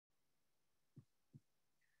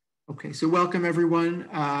Okay, so welcome everyone.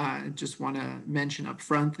 I just want to mention up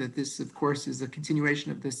front that this, of course, is a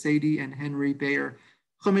continuation of the Sadie and Henry Bayer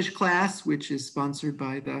Chumash class, which is sponsored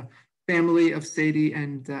by the family of Sadie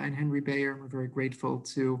and Henry Bayer. We're very grateful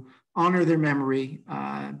to honor their memory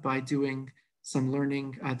by doing some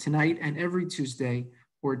learning tonight and every Tuesday,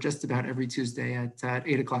 or just about every Tuesday at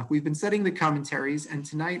 8 o'clock. We've been studying the commentaries, and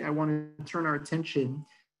tonight I want to turn our attention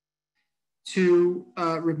to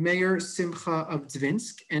Reb Meir Simcha of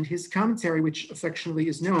Dvinsk and his commentary, which affectionately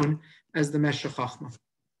is known as the Meshech Chochmah.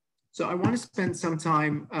 So I want to spend some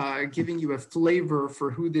time giving you a flavor for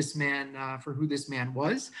who this man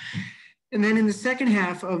was. And then in the second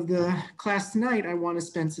half of the class tonight, I want to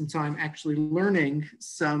spend some time actually learning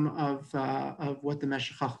some of what the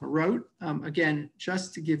Meshech Chochmah wrote. Again,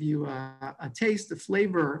 just to give you a taste, a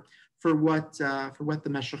flavor for what the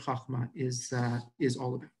Meshech Chochmah is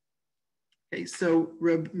all about. Okay, so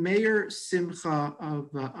Reb Meir Simcha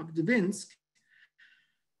of Dvinsk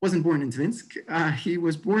wasn't born in Dvinsk. He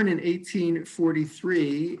was born in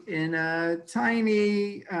 1843 in a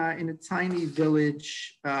tiny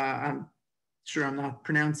village. I'm sure I'm not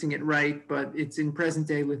pronouncing it right, but it's in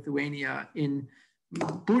present-day Lithuania in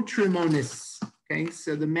Butrimonis. Okay,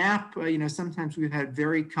 so the map, sometimes we've had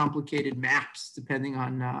very complicated maps depending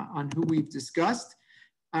on who we've discussed.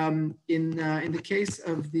 In the case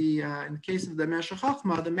of the Meshech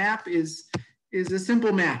Chochmah, the map is a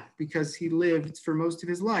simple map because he lived for most of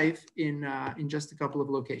his life in just a couple of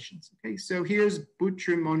locations. Okay, so here's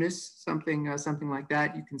Butrimonis, something like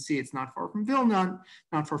that. You can see it's not far from Vilna,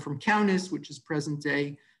 not far from Kaunas, which is present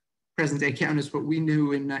day Kaunas, what we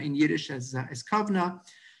knew in Yiddish as Kovna.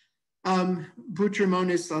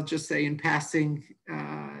 Butrimonis, I'll just say in passing,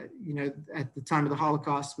 at the time of the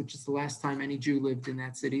Holocaust, which is the last time any Jew lived in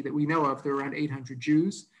that city that we know of, there were around 800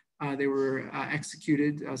 Jews. They were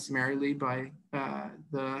executed summarily by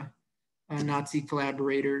the Nazi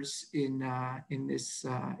collaborators in this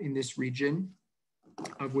region,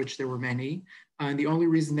 of which there were many. And the only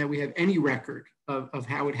reason that we have any record of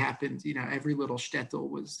how it happened, every little shtetl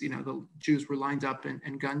was, the Jews were lined up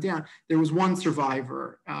and gunned down. There was one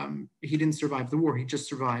survivor. He didn't survive the war. He just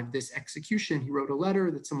survived this execution. He wrote a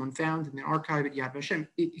letter that someone found in the archive at Yad Vashem.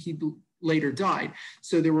 He later died.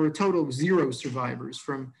 So there were a total of 0 survivors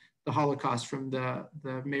from the Holocaust from the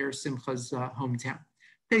Meir Simcha's hometown.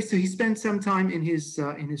 Okay, so he spent some time in his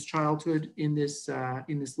childhood in this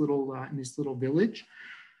little village.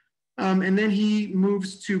 And then he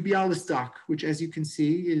moves to Bialystok, which, as you can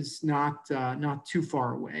see, is not too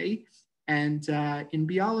far away. And in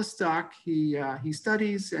Bialystok, he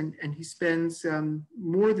studies and he spends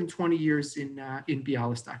more than 20 years in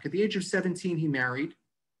Bialystok. At the age of 17, he married,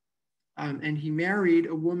 and he married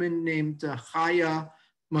a woman named Chaya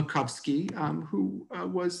Makovsky, who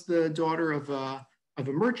was the daughter of a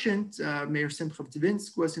merchant. Meir Simcha of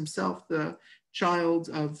Dvinsk was himself the child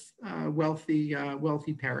of wealthy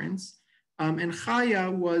parents, and Chaya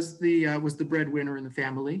was the breadwinner in the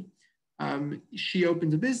family. She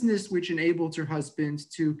opened a business which enabled her husband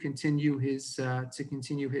to continue his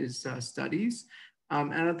studies.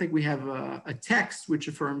 And I don't think we have a text which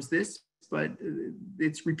affirms this, but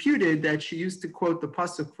it's reputed that she used to quote the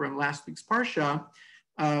pasuk from last week's parsha,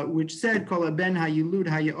 which said, "Kol haben hayilud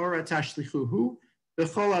hayaora tashlichuhu,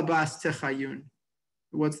 v'chol abas techayun."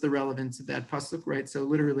 What's the relevance of that pasuk, right? So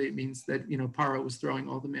literally, it means that Paro was throwing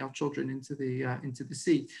all the male children into the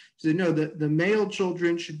sea. So no, the male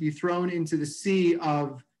children should be thrown into the sea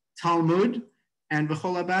of Talmud, and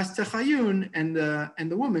v'chol abas techayun, and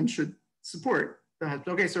the woman should support the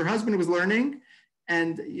husband. Okay, so her husband was learning,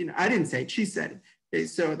 and I didn't say it; she said it. Okay,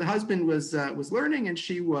 so the husband was learning, and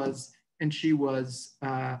she was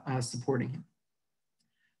supporting him.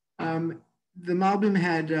 The Malbim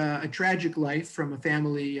had a tragic life from a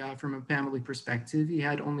family perspective. He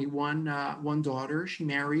had only one daughter. She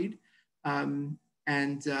married, and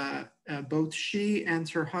both she and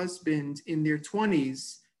her husband in their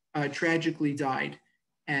 20s tragically died,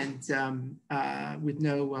 and with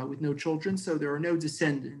no children. So there are no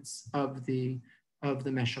descendants of the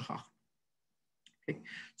Meshech Chochmah. Okay,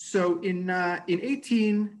 so in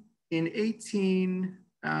 18.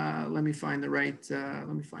 Let me find the right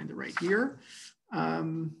year.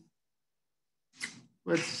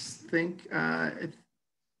 Let's think.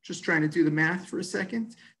 Just trying to do the math for a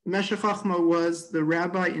second. The Meshech Chochmah was the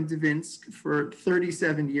rabbi in Dvinsk for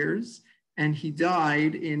 37 years, and he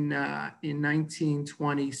died in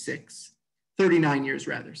 1926. 39 years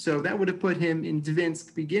rather. So that would have put him in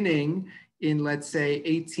Dvinsk beginning in, let's say,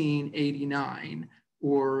 1889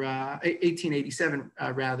 or 1887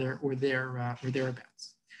 rather, or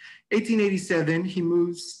thereabouts. 1887, he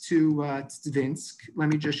moves to Dvinsk. Let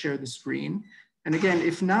me just share the screen. And again,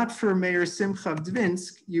 if not for Mayor Simcha of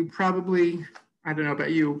Dvinsk, you probably, I don't know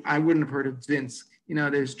about you, I wouldn't have heard of Dvinsk. You know,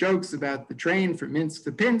 there's jokes about the train from Minsk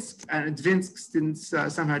to Pinsk, and Dvinsk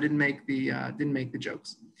somehow didn't make the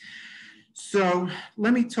jokes. So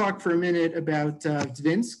let me talk for a minute about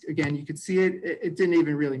Dvinsk. Again, you can see it didn't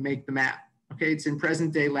even really make the map. Okay, it's in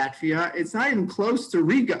present-day Latvia. It's not even close to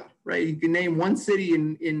Riga, right? You can name one city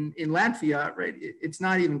in Latvia, right? It's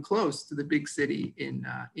not even close to the big city in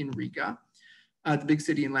Riga, the big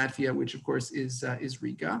city in Latvia, which of course is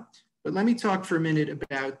Riga. But let me talk for a minute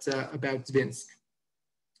about Dvinsk.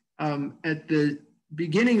 At the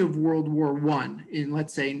beginning of World War I, in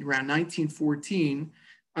let's say around 1914,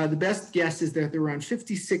 the best guess is that there were around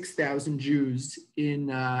 56,000 Jews in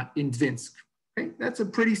Dvinsk. Okay? That's a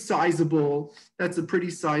pretty sizable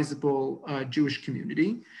Jewish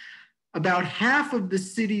community. About half of the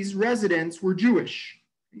city's residents were Jewish.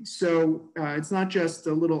 So it's not just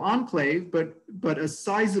a little enclave, but a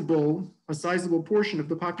sizable portion of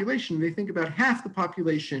the population. They think about half the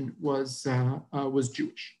population was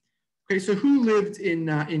Jewish. Okay, so who lived in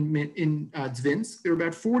Dvinsk? There were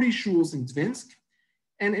about 40 shuls in Dvinsk,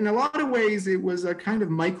 and in a lot of ways, it was a kind of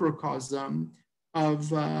microcosm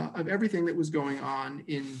of everything that was going on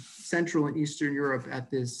in Central and Eastern Europe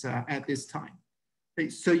at this time. Okay,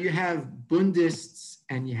 so you have Bundists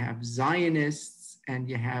and you have Zionists and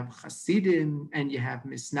you have Hasidim and you have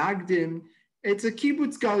Misnagdim. It's a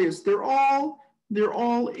kibbutz galius. They're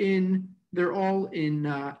all in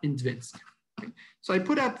Dvinsk. Okay. So I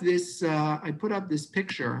put up this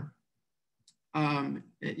picture.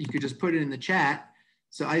 You could just put it in the chat.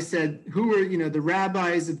 So I said, who are the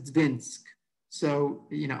rabbis of Dvinsk? So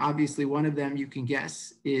obviously one of them you can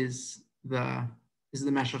guess is the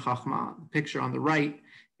Meshech Chochmah. The picture on the right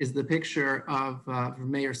is the picture of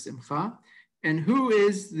Meir Simcha. And who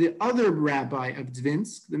is the other rabbi of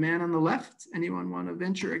Dvinsk? The man on the left. Anyone want to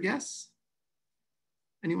venture a guess?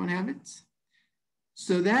 Anyone have it?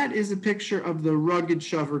 So that is a picture of the rugged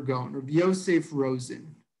Shavar Gaon, of Yosef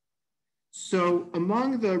Rosen. So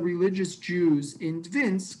among the religious Jews in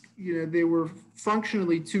Dvinsk, there were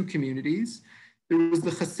functionally two communities. There was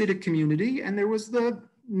the Hasidic community and there was the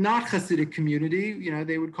not Hasidic community.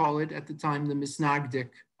 They would call it at the time the Misnagdic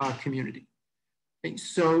community. Okay,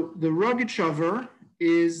 so the rugged Shavar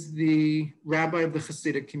is the rabbi of the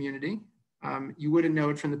Hasidic community. You wouldn't know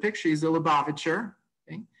it from the picture. He's a Lubavitcher.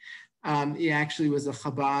 Okay? He actually was a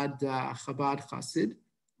Chabad Chassid,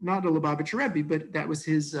 not a Lubavitcher Rebbe, but that was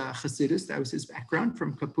his Chassidus, that was his background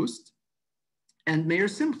from Kapust. And Meir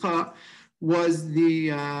Simcha was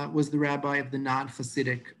the rabbi of the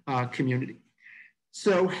non-Hasidic community.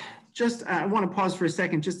 So I want to pause for a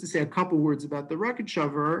second just to say a couple words about the rugged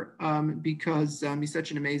Shavar because he's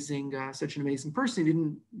such an amazing person. He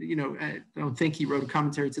didn't, I don't think he wrote a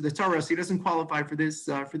commentary to the Torah, so he doesn't qualify for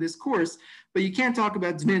this course. But you can't talk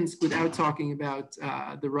about Dvinsk without talking about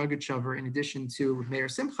the rugged Shavar. In addition to Meir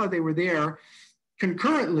Simcha, they were there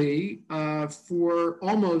concurrently for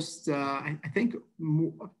almost, I think,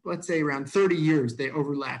 let's say around 30 years. They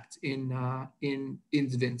overlapped in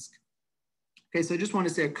Dvinsk. Okay, so I just want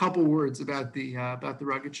to say a couple words about the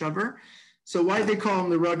rugged Shavar. So why did they call him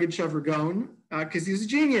the rugged Shavar Gaon? Because he was a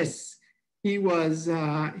genius. He was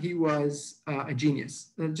a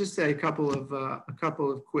genius. I'll just say a couple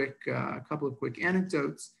of quick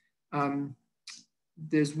anecdotes.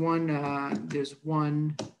 There's one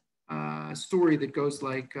story that goes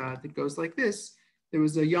like this. There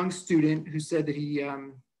was a young student who said that he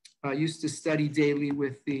used to study daily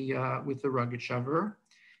with the rugged Shavar.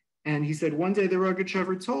 And he said one day the rugged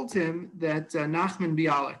Shavar told him that Nachman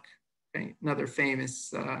Bialik, okay, another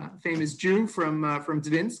famous Jew from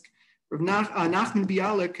Dvinsk, Nachman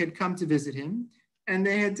Bialik had come to visit him, and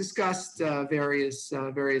they had discussed various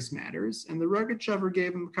matters. And the rugged Shavar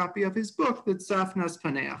gave him a copy of his book, the Tzafnas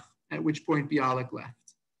Paneach, at which point Bialik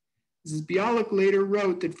left. This is Bialik later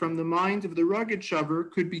wrote that from the mind of the rugged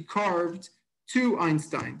Shavar could be carved two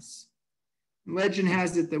Einsteins. Legend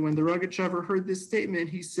has it that when the rugged Shavar heard this statement,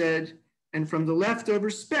 he said, and from the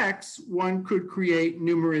leftover specks, one could create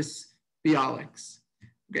numerous Bialiks.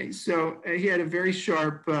 Okay, so he had a very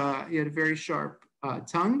sharp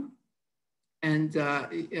tongue and a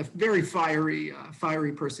very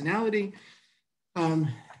fiery personality.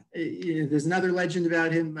 There's another legend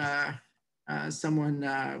about him. Someone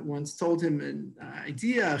once told him an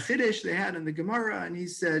idea, a chiddush they had in the Gemara, and he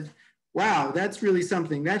said, wow, that's really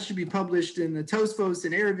something. That should be published in the Tosfos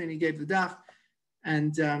and Eruvin. He gave the daf,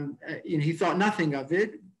 and he thought nothing of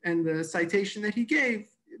it. And the citation that he gave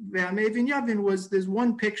Mevin Yavin was, there's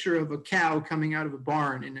one picture of a cow coming out of a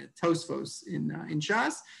barn in a Tosfos in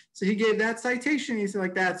Shas. So he gave that citation. He said,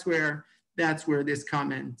 like, that's where this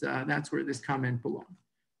comment belonged.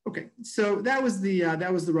 Okay, so that was the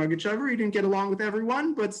Rogatchover. He didn't get along with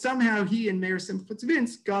everyone, but somehow he and Meir Simcha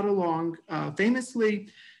Tzvinsk got along famously.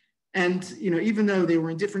 And even though they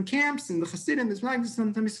were in different camps, in the Hasidim, the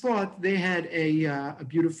sometimes fought, they had a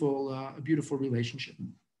beautiful relationship.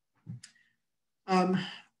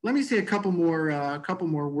 Let me say a couple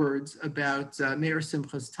more words about Meir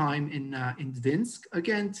Simcha's time in Dvinsk,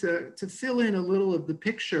 again to fill in a little of the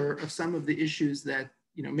picture of some of the issues that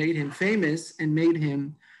made him famous and made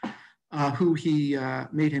him who he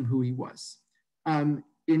was. In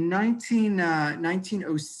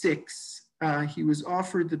 1906. He was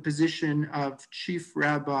offered the position of chief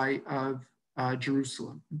rabbi of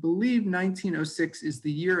Jerusalem. I believe 1906 is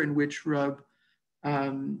the year in which Reb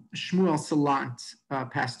Shmuel Salant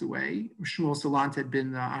passed away. Shmuel Salant had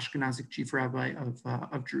been the Ashkenazic chief rabbi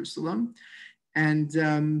of Jerusalem. And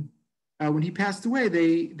when he passed away,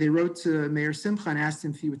 they wrote to Meir Simcha and asked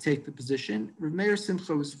him if he would take the position. Meir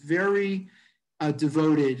Simcha was very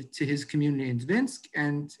devoted to his community in Dvinsk,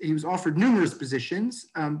 and he was offered numerous positions,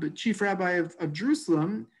 but chief rabbi of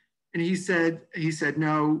Jerusalem, and he said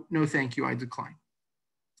no, thank you, I decline.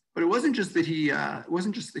 But it wasn't just that he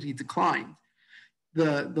declined.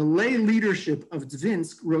 The lay leadership of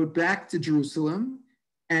Dvinsk wrote back to Jerusalem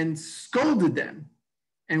and scolded them.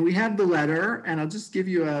 And we have the letter, and I'll just give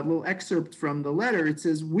you a little excerpt from the letter. It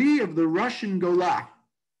says, "We of the Russian Gola,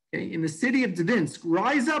 in the city of Dvinsk,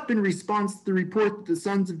 rise up in response to the report that the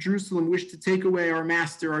sons of Jerusalem wish to take away our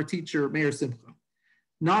master, our teacher, Meir Simcha.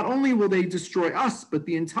 Not only will they destroy us, but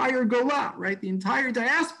the entire Gola, right? The entire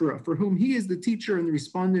diaspora for whom he is the teacher and the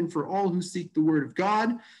respondent for all who seek the word of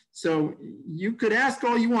God. So you could ask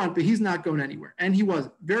all you want, but he's not going anywhere." And he was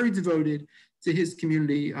very devoted to his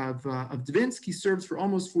community of Dvinsk. He served for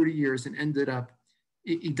almost 40 years and ended up,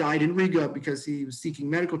 he died in Riga because he was seeking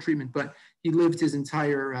medical treatment, but he lived his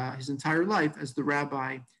entire life as the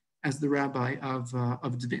rabbi of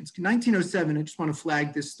Dvinsk. In 1907, I just want to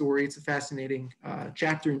flag this story. It's a fascinating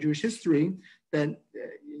chapter in Jewish history that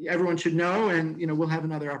everyone should know, and we'll have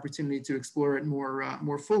another opportunity to explore it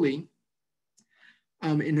more fully.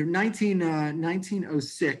 In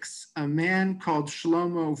 1906, a man called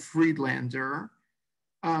Shlomo Friedlander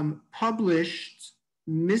published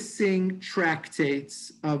missing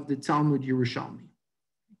tractates of the Talmud Yerushalmi.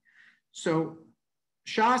 So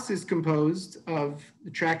Shas is composed of the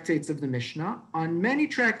tractates of the Mishnah. On many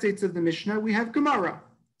tractates of the Mishnah, we have Gemara.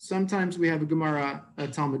 Sometimes we have a Gemara, a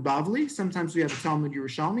Talmud Bavli. Sometimes we have a Talmud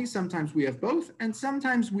Yerushalmi. Sometimes we have both. And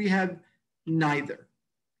sometimes we have neither.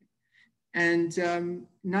 And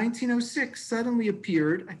 1906 suddenly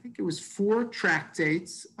appeared, I think it was 4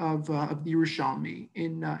 tractates of the Yerushalmi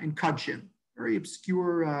in Kudshim. Very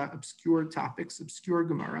obscure topics, obscure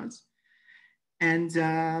Gemaras. And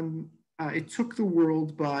it took the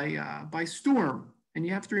world by storm. And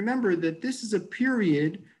you have to remember that this is a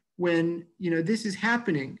period when, this is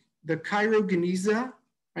happening. The Cairo Geniza,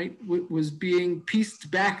 right, was being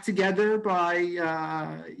pieced back together by,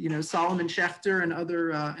 Solomon Schechter and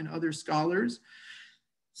other scholars.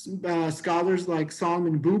 Scholars like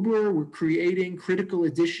Solomon Buber were creating critical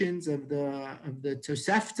editions of the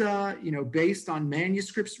Tosefta, based on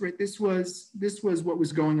manuscripts. Right, this was what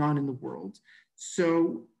was going on in the world.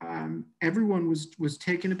 So everyone was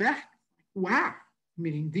taken aback. Wow,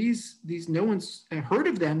 meaning these no one's heard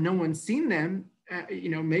of them, no one's seen them,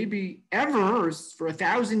 maybe ever, or for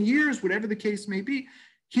 1,000 years, whatever the case may be.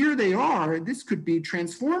 Here they are. This could be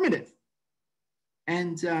transformative,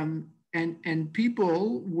 and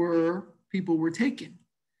people were taken,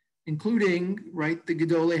 including, right, the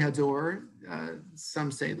Gedolei Hador.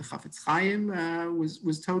 Some say the Chafetz Chaim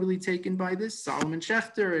was totally taken by this. Solomon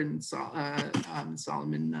Schechter and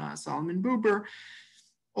Solomon Buber,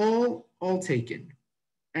 all taken.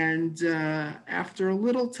 And after a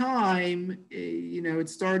little time, it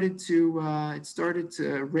started to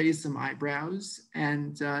raise some eyebrows,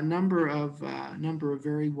 and a number of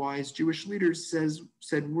very wise Jewish leaders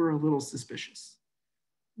said we're a little suspicious.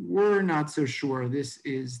 We're not so sure this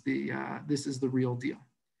is the real deal.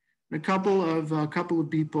 And a couple of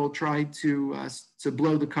people tried to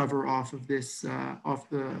blow the cover off of this off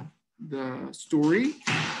the story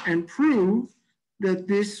and prove that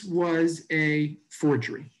this was a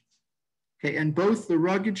forgery. Okay, and both the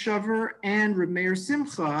Rogatchover and Reb Meir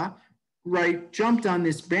Simcha, right, jumped on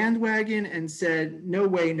this bandwagon and said, no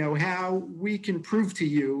way, no how, we can prove to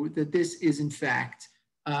you that this is in fact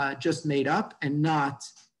just made up and not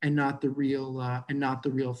the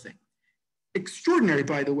real thing. extraordinary,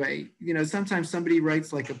 by the way. Sometimes somebody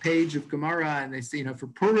writes like a page of Gemara and they say, for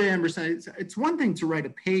Purim or something. It's one thing to write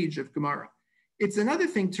a page of Gemara. It's another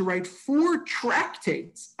thing to write 4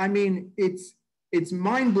 tractates. I mean, it's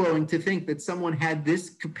mind-blowing to think that someone had this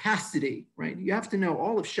capacity, right? You have to know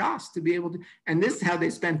all of Shas to be able to, and this is how they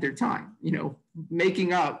spent their time,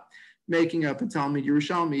 making up a Talmud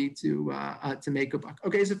Yerushalmi to make a book.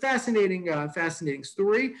 Okay, it's a fascinating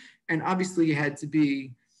story, and obviously you had to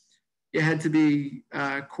be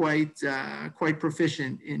quite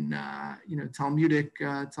proficient in Talmudic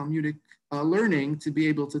learning to be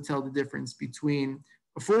able to tell the difference between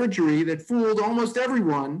a forgery that fooled almost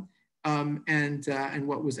everyone and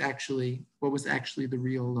what was actually the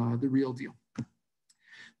real deal.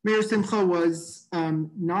 Meir Simcha was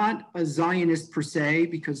not a Zionist per se,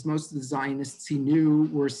 because most of the Zionists he knew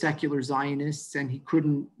were secular Zionists, and he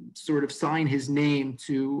couldn't sort of sign his name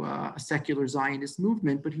to a secular Zionist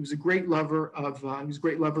movement. But he was a great lover of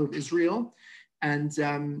Israel, and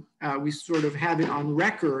we sort of have it on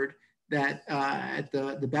record that at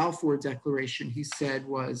the Balfour Declaration he said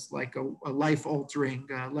was like a life-altering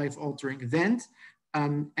event.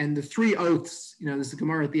 And the 3 oaths, there's a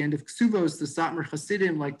Gemara at the end of Ksuvos, the Satmar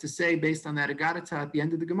Hasidim like to say, based on that Agadata at the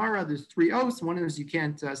end of the Gemara, there's 3 oaths. One is you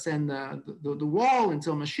can't send the wall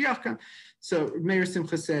until Mashiach comes. So Meir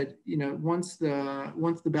Simcha said, once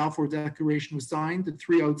the Balfour Declaration was signed, the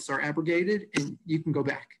 3 oaths are abrogated and you can go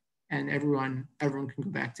back, and everyone can go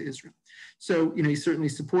back to Israel. So he certainly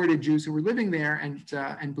supported Jews who were living there and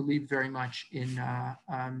believed very much in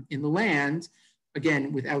the land.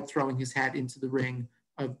 Again, without throwing his hat into the ring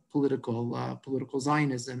of political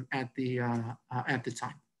Zionism at the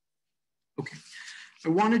time. Okay, I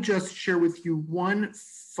want to just share with you one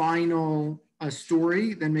final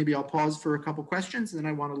story. Then maybe I'll pause for a couple questions, and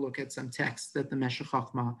then I want to look at some texts that the Meshech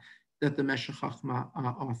Chochmah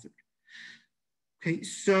authored. Okay,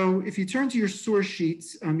 so if you turn to your source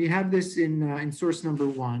sheets, you have this in source number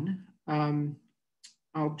 1.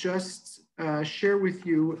 I'll just share with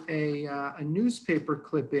you a newspaper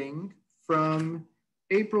clipping from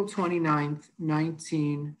April 29th,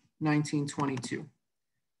 1922.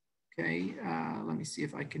 Okay, let me see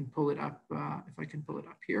if I can pull it up.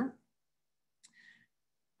 Here.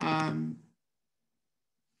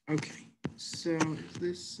 Okay, so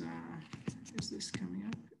is this coming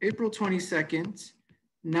up? April 22nd,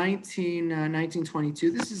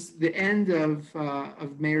 1922. This is the end of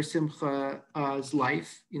Meir Simcha's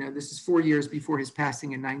life. This is 4 years before his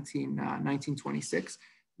passing in 1926.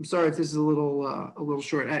 I'm sorry if this is a little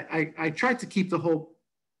short. I tried to keep the whole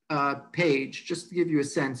page just to give you a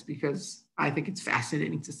sense, because I think it's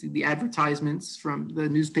fascinating to see the advertisements from the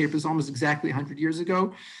newspapers almost exactly 100 years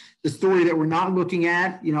ago. The story that we're not looking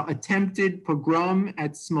at, attempted pogrom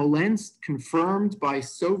at Smolensk, confirmed by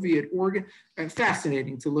Soviet organ.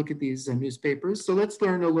 Fascinating to look at these newspapers. So let's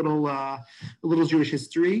learn a little Jewish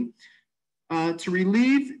history. To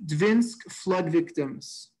relieve Dvinsk flood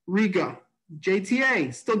victims, Riga,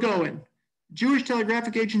 JTA, still going. Jewish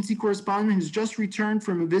Telegraphic Agency correspondent who's just returned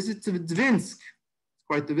from a visit to Dvinsk. It's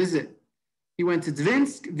quite the visit. He went to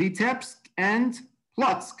Dvinsk, Vitebsk, and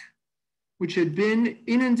Plotsk, which had been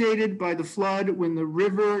inundated by the flood when the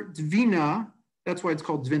river Dvina, that's why it's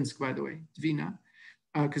called Dvinsk, by the way, Dvina,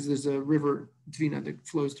 because there's a river Dvina that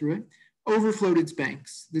flows through it, overflowed its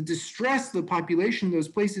banks. The distress of the population in those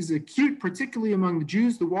places is acute, particularly among the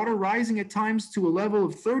Jews. The water, rising at times to a level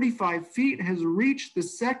of 35 feet, has reached the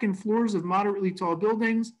second floors of moderately tall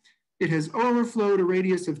buildings. It has overflowed a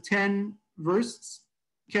radius of 10 versts,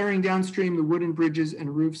 carrying downstream the wooden bridges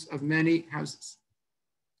and roofs of many houses.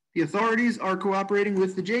 The authorities are cooperating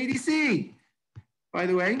with the JDC. By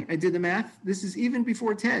the way, I did the math. This is even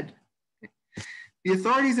before TED. The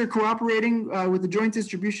authorities are cooperating with the Joint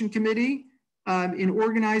Distribution Committee in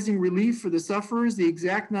organizing relief for the sufferers. The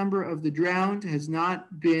exact number of the drowned has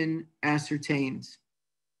not been ascertained.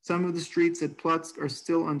 Some of the streets at Plotsk are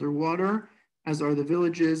still underwater, as are the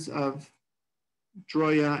villages of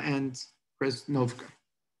Droya and Kresnovka.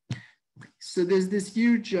 So there's this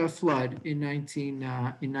huge flood in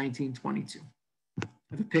 1922. I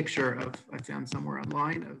have a picture I found somewhere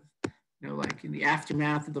online of, like in the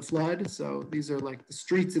aftermath of the flood. So these are like the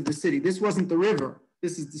streets of the city. This wasn't the river.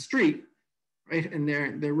 This is the street, right? And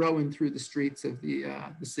they're rowing through the streets of the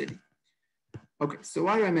city. Okay, so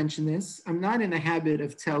why do I mention this? I'm not in the habit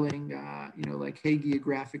of telling, like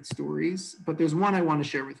hagiographic stories, but there's one I want to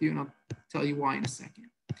share with you, and I'll tell you why in a second.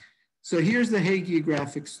 So here's the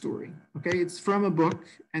hagiographic story, okay? It's from a book,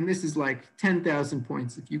 and this is like 10,000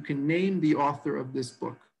 points if you can name the author of this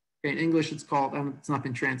book. Okay, in English, it's called, it's not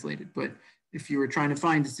been translated, but if you were trying to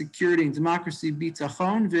find the Security and Democracy,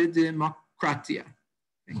 Bitachon Kratia.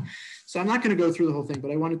 Okay. So I'm not going to go through the whole thing,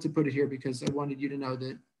 but I wanted to put it here because I wanted you to know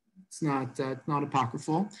that it's not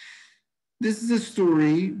apocryphal. This is a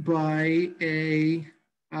story by a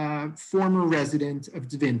former resident of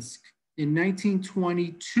Dvinsk. In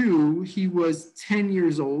 1922, he was 10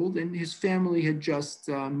 years old, and his family had just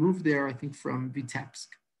moved there, I think, from Vitebsk.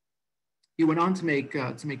 He went on to make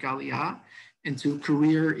Aliyah and to a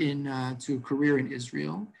career in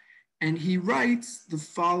Israel, and he writes the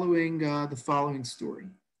following story.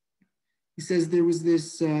 He says there was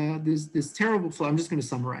this terrible flood. I'm just going to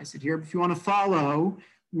summarize it here. But if you want to follow,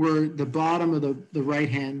 we're the bottom of the right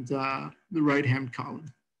hand column.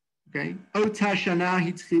 Okay.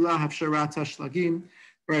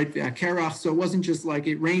 Right. So it wasn't just like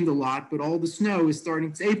it rained a lot, but all the snow is starting.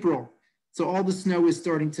 It's April, so all the snow is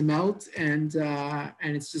starting to melt, and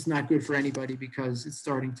it's just not good for anybody because it's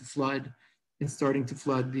starting to flood. It's starting to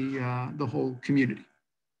flood the whole community.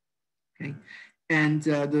 Okay. And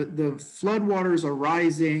the flood waters are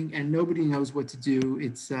rising, and nobody knows what to do.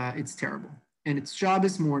 It's terrible. And it's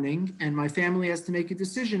Shabbos morning, and my family has to make a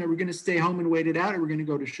decision. Are we going to stay home and wait it out, or are we going to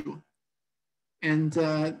go to shul? And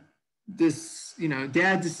Dad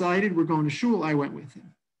decided we're going to shul. I went with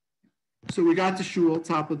him. So we got to shul,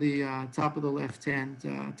 top of the left hand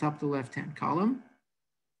column.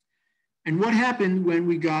 And what happened when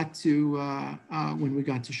we got to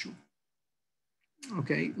shul?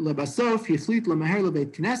 Okay, Lebasof Hichlit Lamaher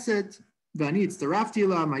Lebeit Knesset Vani Itztarafti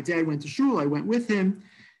Ela. My dad went to shul. I went with him.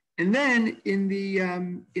 And then in the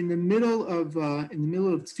middle of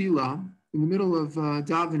tefillah, in the middle of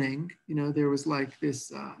davening, there was like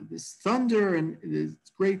this thunder and this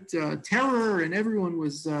great terror, and everyone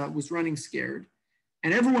was running scared,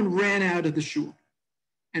 and everyone ran out of the shul.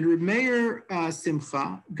 And Reb Meir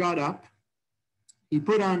Simcha got up. He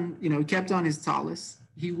put on, he kept on his talis.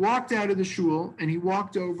 He walked out of the shul and he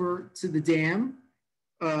walked over to the dam.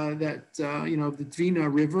 The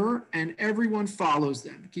Dvina River, and everyone follows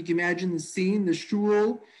them. Can you imagine the scene? The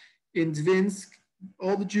shul in Dvinsk,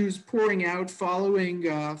 all the Jews pouring out, following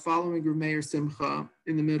Reb Meir Simcha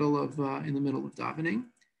in the middle of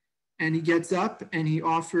davening, and he gets up and he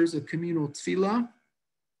offers a communal tefillah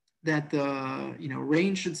that the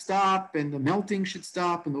rain should stop and the melting should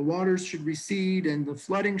stop and the waters should recede and the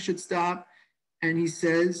flooding should stop, and he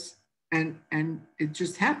says, and it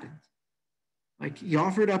just happened. Like he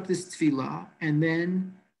offered up this tefillah, and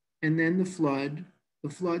then the flood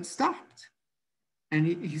stopped. And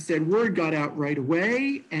he said word got out right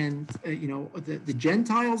away, and the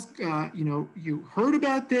Gentiles, you heard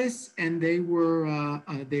about this, and they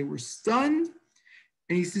were stunned.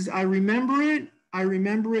 And he says, I remember it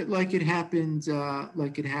like it happened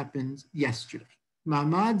yesterday.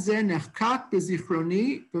 Ma'amad ze nechkak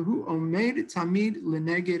bezichroni v'hu omed tamid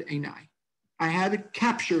leneged einai. I have it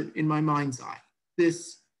captured in my mind's eye.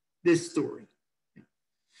 This story,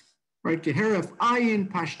 right? Keheref ayin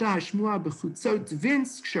pashta shmua bechutzot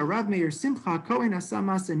Dvinsk sharav Meir Simcha Kohen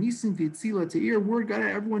asamas anisim v'tzila teir. Word got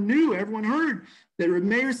out. Everyone knew, everyone heard that Reb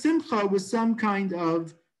Meir Simcha was some kind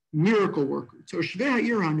of miracle worker. Toshvei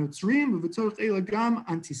ha'ir hanotzrim v'v'toch elagam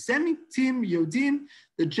antisemitim yodim.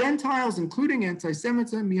 The Gentiles, including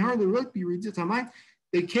anti-Semites, mihar lerot b'yiridut hamayim,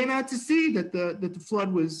 they came out to see that the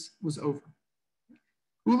flood was over.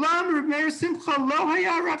 Ulam Reb Meir Simcha lo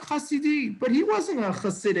haya rak chasidi, but he wasn't a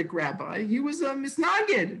Hasidic rabbi. He was a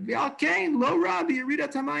misnagid. V'alkein lo rabbi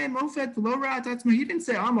yiridat hamayim mofet v'lo ra'at atzma. He didn't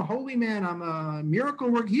say I'm a holy man, I'm a miracle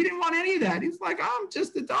worker. He didn't want any of that. He's like, I'm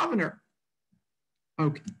just a davener.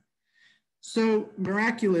 Okay, so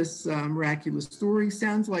miraculous story.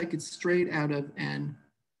 Sounds like it's straight out of an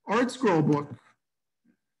art scroll book.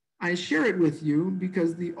 I share it with you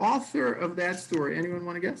because the author of that story. Anyone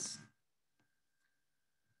want to guess?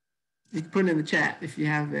 You can put it in the chat if you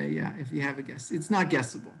have a guess. It's not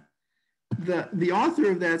guessable. The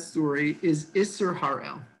author of that story is Isser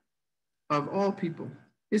Harel, of all people.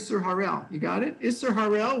 Isser Harel, you got it? Isser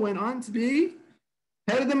Harel went on to be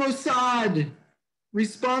head of the Mossad,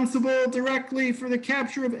 responsible directly for the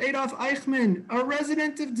capture of Adolf Eichmann, a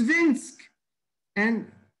resident of Dvinsk,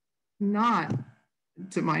 and not,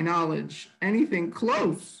 to my knowledge, anything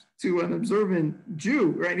close to an observant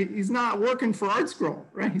Jew, right? He's not working for Art Scroll,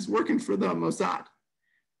 right? He's working for the Mossad.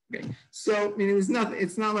 Okay, so I mean,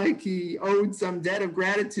 it's not like he owed some debt of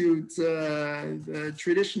gratitude to the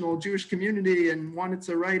traditional Jewish community and wanted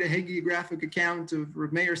to write a hagiographic account of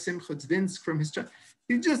Reb Meir Simcha Dvinsk from his child.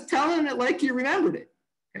 He's just telling it like he remembered it.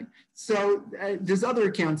 Okay, so there's other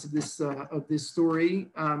accounts of this story,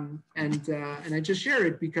 and I just share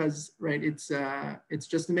it because, right, it's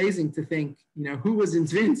just amazing to think, who was in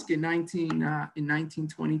Dvinsk in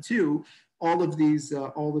 1922 all of these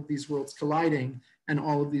worlds colliding and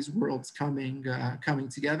all of these worlds coming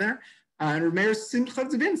together. And Rameir Simcha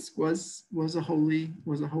Dvinsk was a holy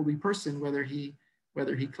person, whether he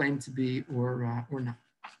claimed to be or not.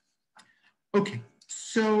 Okay,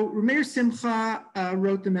 so Rameir Simcha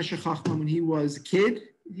wrote the Meshech Chochmah when he was a kid.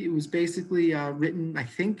 It was basically written, I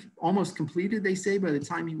think, almost completed. They say by the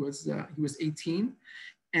time he was 18,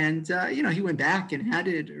 and he went back and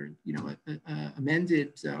added or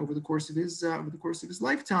amended over the course of his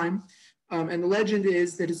lifetime. And the legend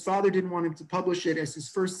is that his father didn't want him to publish it as his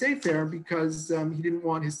first sefer because he didn't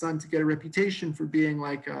want his son to get a reputation for being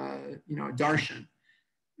like a darshan.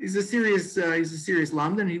 He's a serious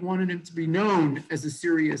lamdan, and he wanted him to be known as a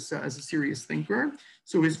serious thinker.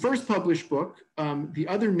 So his first published book, the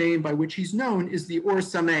other name by which he's known is the Or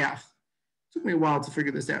Sameach. It took me a while to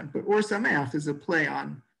figure this out, but Or Sameach is a play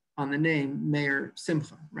on the name Meir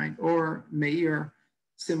Simcha, right? Or Meir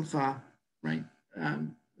Simcha, right?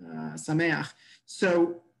 Sameach.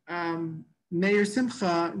 So Meir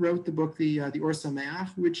Simcha wrote the book, the Or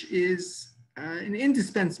Sameach, which is an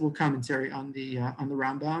indispensable commentary on the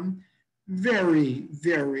Rambam. Very,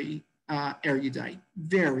 very erudite,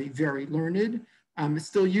 very, very learned. It's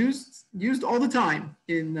still used all the time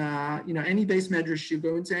in any base medrash you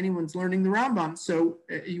go into. Anyone's learning the Rambam, so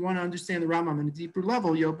you want to understand the Rambam on a deeper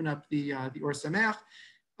level. You open up the Or Sameach.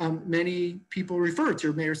 Many people refer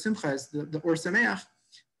to Meir Simcha as the Or Sameach.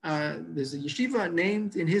 There's a yeshiva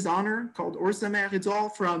named in his honor called Or Sameach. It's all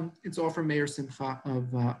from Meir Simcha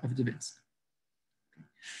of Dvinsk.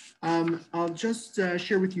 I'll just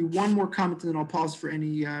share with you one more comment, and then I'll pause for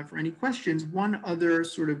any questions. One other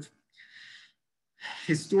sort of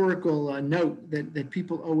historical note that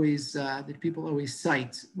people always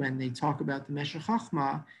cite when they talk about the Meshech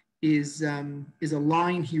Chochmah is a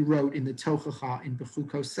line he wrote in the Tochacha in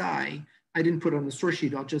Bechukosai. I didn't put it on the source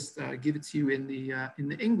sheet. I'll just give it to you in the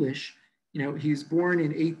English. He's born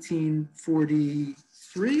in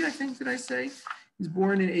 1843, I think. Did I say? He's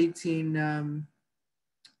born in 18.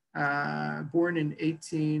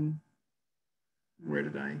 Where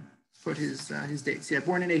did I put his dates? Yeah,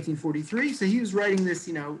 born in 1843. So he was writing this,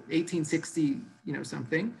 1860,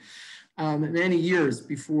 something, many years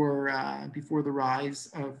before the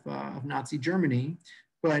rise of Nazi Germany.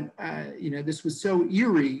 But this was so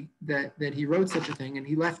eerie that he wrote such a thing, and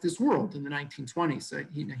he left this world in the 1920s. So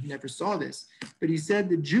he never saw this. But he said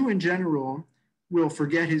the Jew in general will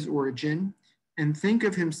forget his origin and think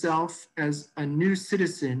of himself as a new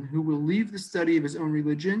citizen who will leave the study of his own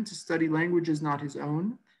religion to study languages not his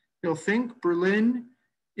own. He'll think Berlin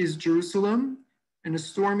is Jerusalem, and a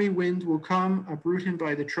stormy wind will come, uproot him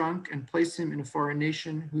by the trunk, and place him in a foreign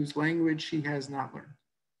nation whose language he has not learned.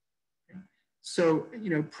 Okay. So,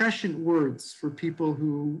 prescient words for people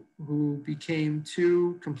who became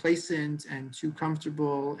too complacent and too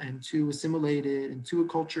comfortable and too assimilated and to a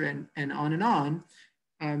culture and on and on.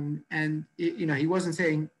 He wasn't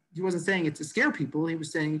saying it to scare people. He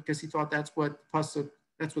was saying it because he thought that's what the pasuk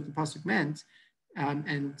meant.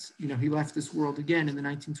 He left this world again in the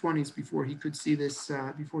 1920s before he could see this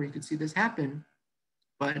happen.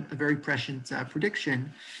 But a very prescient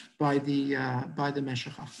prediction by the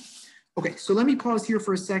Meshech Chochmah. Okay, so let me pause here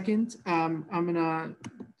for a second. I'm gonna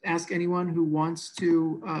ask anyone who wants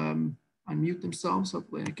to unmute themselves.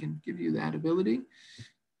 Hopefully, I can give you that ability.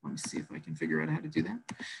 Let me see if I can figure out how to do that.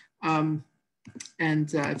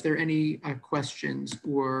 If there are any questions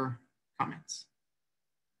or comments.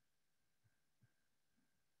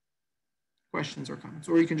 Questions or comments,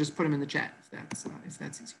 or you can just put them in the chat if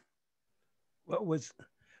that's easy. What was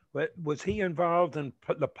he involved in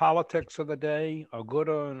the politics of the day, or good,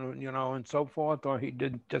 and so forth, or he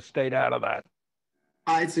just stayed out of that?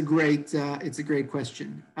 It's a great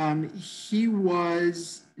question. He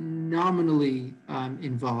was nominally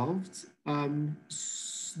involved.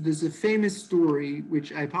 There's a famous story,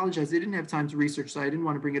 which I apologize, I didn't have time to research, so I didn't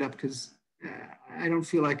want to bring it up because I don't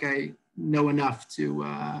feel like I know enough to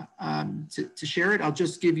share it. I'll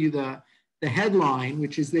just give you the headline,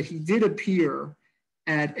 which is that he did appear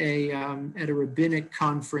at a rabbinic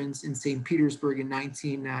conference in St. Petersburg in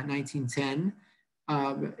 1910.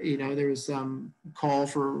 There was some call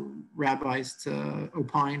for rabbis to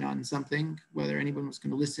opine on something. Whether anyone was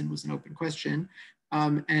going to listen was an open question.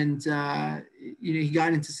 He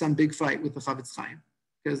got into some big fight with the Chavetz Chaim,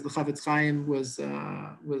 because the Chavetz Chaim was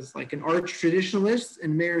like an arch traditionalist,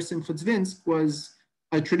 and Meir Simcha Dvinsk was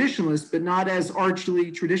a traditionalist, but not as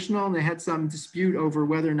archly traditional. And they had some dispute over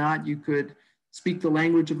whether or not you could speak the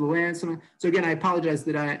language of the land. So again, I apologize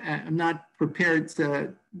that I'm not prepared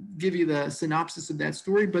to give you the synopsis of that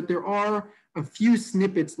story, but there are a few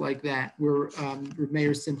snippets like that where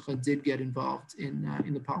Meir Simcha did get involved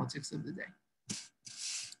in the politics of the day.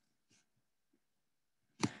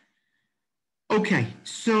 Okay,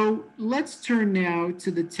 so let's turn now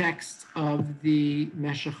to the text of the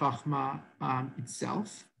Meshech Chochmah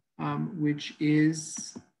itself, which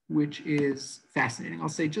is fascinating. I'll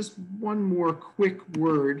say just one more quick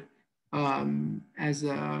word as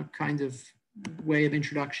a kind of way of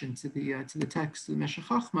introduction to the text of the Meshech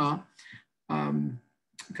Chochmah,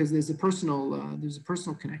 because there's a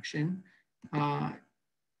personal connection.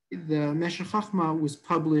 The Meshech Chochmah was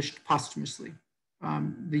published posthumously.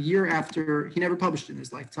 The year after, he never published it in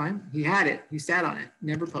his lifetime. He had it, he sat on it,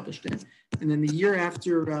 never published it. And then the year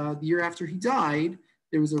after he died,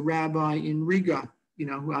 there was a rabbi in Riga,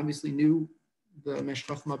 who obviously knew the Meshech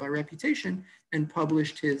Chochmah by reputation and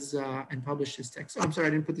published his text. Oh, I'm sorry,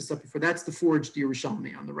 I didn't put this up before. That's the forged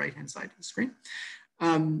Yerushalmi on the right-hand side of the screen.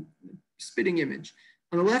 Spitting image.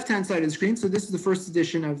 On the left-hand side of the screen, so this is the first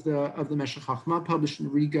edition of the Meshech Chochmah, published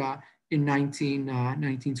in Riga in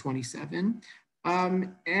 1927.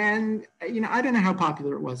 And I don't know how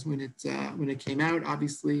popular it was when it came out.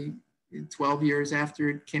 Obviously, 12 years after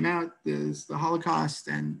it came out, there's the Holocaust,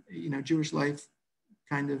 and Jewish life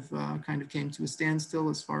kind of came to a standstill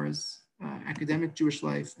as far as academic Jewish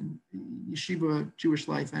life and yeshiva Jewish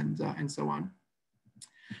life and so on.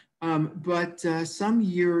 But some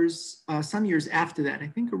years after that, I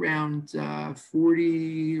think around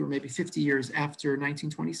 40 or maybe 50 years after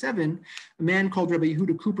 1927, a man called Rabbi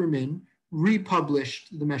Yehuda Cooperman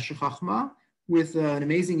republished the Meshech Chochmah with an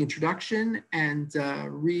amazing introduction and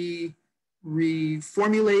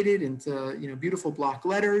reformulated into beautiful block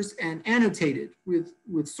letters and annotated with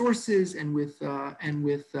sources and with notes.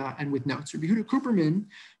 Rabbi Yehuda Cooperman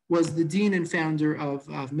was the dean and founder of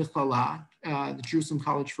Michlala, the Jerusalem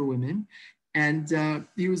College for Women, and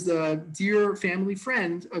he was a dear family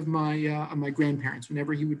friend of my grandparents.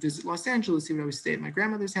 Whenever he would visit Los Angeles, he would always stay at my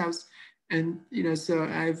grandmother's house. And so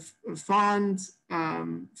I've fond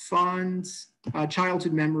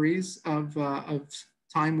childhood memories of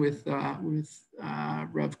time with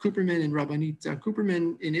Rav Cooperman and Rabbanit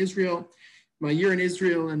Cooperman in Israel. My year in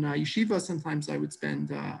Israel and yeshiva, sometimes I would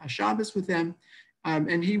spend a Shabbos with them.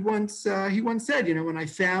 And he once said, when I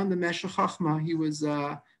found the Meshech Chochmah, he was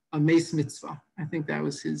a meis mitzvah. I think that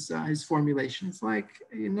was his formulation. It's like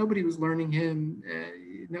nobody was learning him.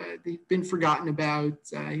 He'd been forgotten about.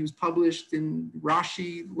 He was published in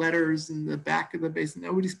Rashi letters in the back of the base.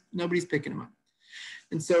 Nobody's picking him up.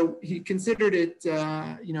 And so he considered it,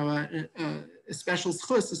 a special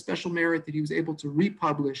zchus, a special merit that he was able to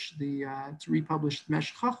republish the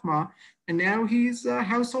Meshech Chochmah. And now he's a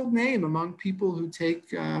household name among people who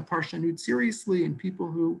take Parshanut seriously and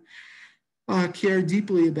people who care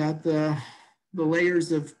deeply about the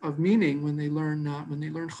layers of meaning when they learn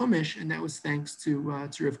Chumash, and that was thanks to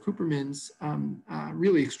Rav Cooperman's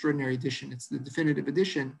really extraordinary edition. It's the definitive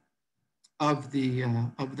edition of the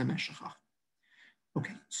Meshech Chochmah.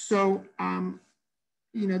 Okay, so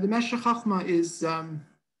the Meshech Chochmah is an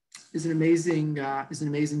amazing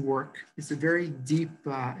work. It's a very deep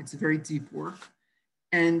work,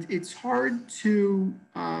 and it's hard to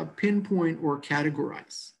pinpoint or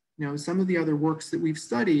categorize. Some of the other works that we've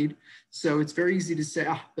studied, so it's very easy to say,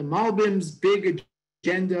 the Malbim's big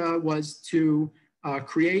agenda was to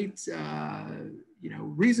create,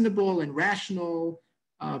 reasonable and rational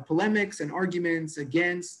polemics and arguments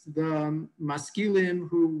against the maskilim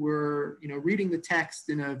who were, reading the text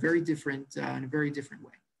in a very different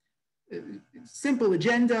way. Simple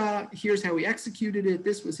agenda. Here's how he executed it.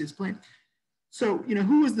 This was his plan. So,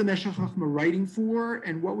 who was the Meshech Chochmah writing for,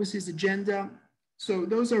 and what was his agenda? So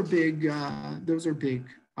those are big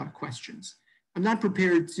questions. I'm not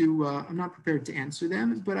prepared to answer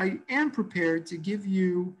them, but I am prepared to give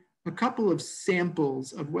you a couple of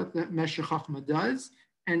samples of what the Meshech Chochmah does,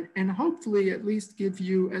 and hopefully at least give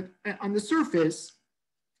you, on the surface,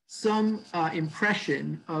 some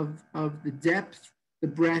impression of the depth, the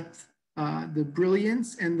breadth, the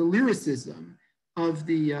brilliance, and the lyricism of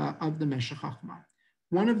the Meshech Chochmah.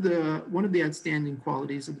 One of the outstanding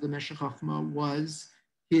qualities of the Meshech Chochmah was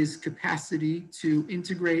his capacity to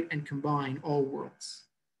integrate and combine all worlds.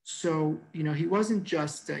 So, he wasn't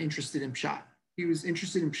just interested in Pshat. He was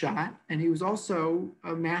interested in Pshat, and he was also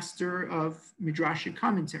a master of Midrashic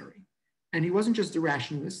commentary. And he wasn't just a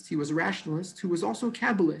rationalist. He was a rationalist who was also a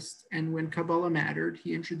Kabbalist. And when Kabbalah mattered,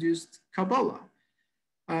 he introduced Kabbalah.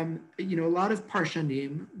 You know, a lot of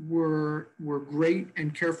Parshanim were great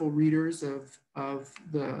and careful readers of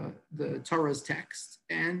the Torah's text,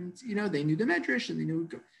 and you know they knew the Medrash and they knew.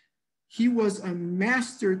 He was a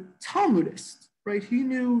master Talmudist, right? He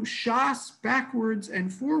knew Shas backwards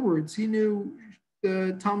and forwards. He knew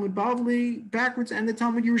the Talmud Bavli backwards and the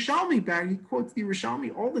Talmud Yerushalmi back. He quotes the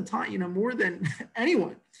Yerushalmi all the time, you know, more than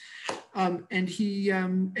anyone. And he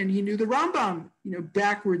knew the Rambam, you know,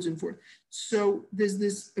 backwards and forth. So there's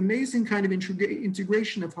this amazing kind of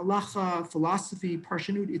integration of halacha, philosophy,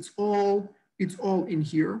 parshanut. It's all in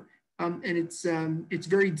here, and it's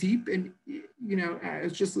very deep. And you know, I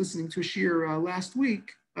was just listening to a shir last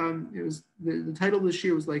week. It was the title of the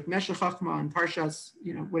shir was like Meshech Chachma and Parshas,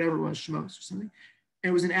 you know, whatever it was, Shemos or something. And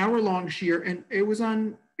it was an hour-long shir, and it was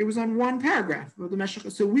on one paragraph of the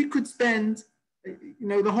Meshech. So we could spend, you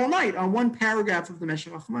know, the whole night on one paragraph of the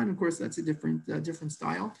Meshech Chachma. And of course, that's a different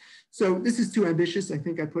style. So this is too ambitious. I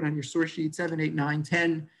think I put on your source sheet 7, 8, 9,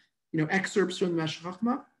 10, you know, excerpts from the Meshech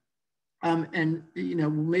Chachma. And you know,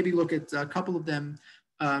 we'll maybe look at a couple of them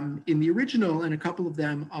in the original, and a couple of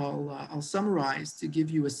them I'll summarize to give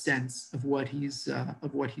you a sense of what he's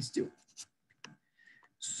doing.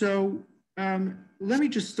 So let me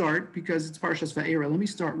just start, because it's Parshas Va'era. Let me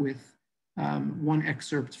start with one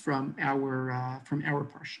excerpt from our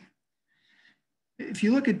parsha. If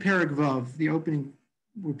you look at Perek Vav, the opening,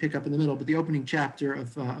 we'll pick up in the middle, but the opening chapter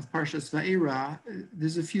of Parshas Va'era,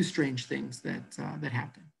 there's a few strange things that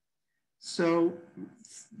happen. So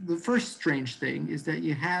the first strange thing is that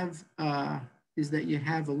you have a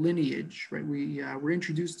lineage, right? We're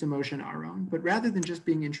introduced to Moshe and Aaron, but rather than just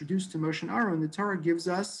being introduced to Moshe and Aaron, the Torah gives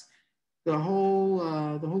us the whole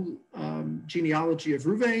genealogy of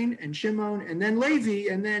Ruvain and Shimon and then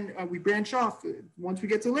Levi, and then we branch off once we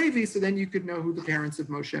get to Levi. So then you could know who the parents of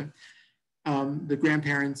Moshe, the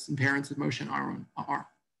grandparents and parents of Moshe and Aaron are.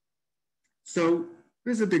 So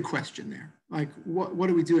there's a big question there. Like, what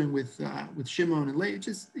are we doing with Shimon and Levi?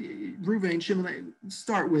 Just Ruvain, Shimon,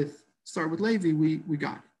 start with Levi. We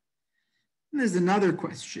got it. And there's another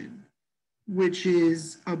question, which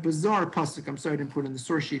is a bizarre pasuk. I'm sorry I didn't put it in the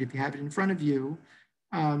source sheet if you have it in front of you.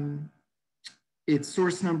 It's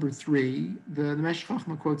source number 3. The Meshech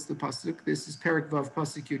Chachma quotes the pasuk. This is Perek Vav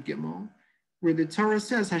pasuk Yud Gimel, where the Torah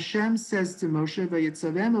says, Hashem says to Moshe,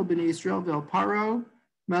 Vayitzavem el b'nei Yisrael ve'el Paro,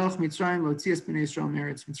 melech Mitzrayim lotzias b'nei Yisrael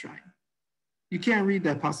meretz Mitzrayim. You can't read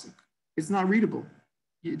that pasuk. It's not readable.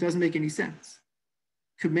 It doesn't make any sense.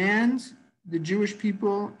 Command the Jewish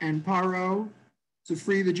people and Paro to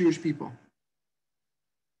free the Jewish people.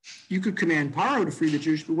 You could command Paro to free the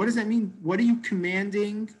Jewish people. What does that mean? What are you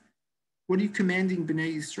commanding? What are you commanding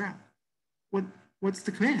Bnei Yisrael? What's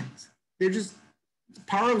the command? They're just,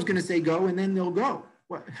 Paro is going to say go, and then they'll go.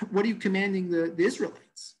 What are you commanding the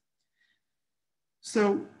Israelites?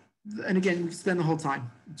 So, and again, we spend the whole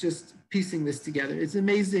time just piecing this together. It's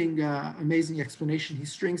amazing explanation. He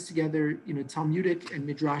strings together, you know, Talmudic and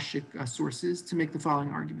Midrashic sources to make the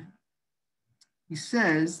following argument. He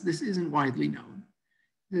says this isn't widely known.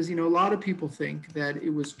 Because, you know, a lot of people think that it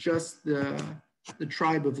was just the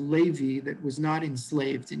tribe of Levi that was not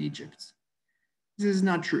enslaved in Egypt. This is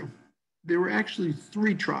not true. There were actually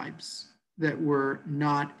 3 tribes that were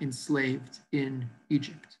not enslaved in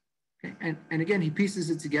Egypt. Okay? And again, he pieces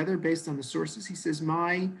it together based on the sources. He says,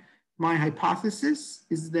 my hypothesis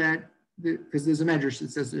is that, because there's a medrash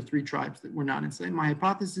that says there are 3 tribes that were not enslaved. My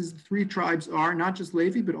hypothesis is the 3 tribes are not just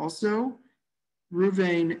Levi, but also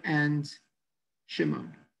Ruvain and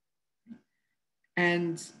Shimon.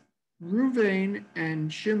 And Ruvain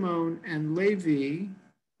and Shimon and Levi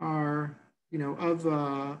are, you know, of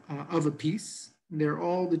a piece. They're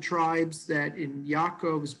all the tribes that in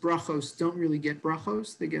Yaakov's brachos don't really get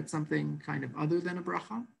brachos. They get something kind of other than a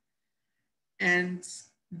bracha. And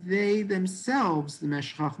they themselves, the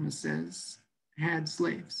Meshech Chachma says, had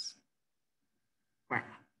slaves. Wow.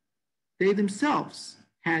 They themselves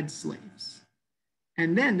had slaves.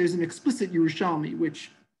 And then there's an explicit Yerushalmi,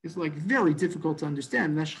 which is like very difficult to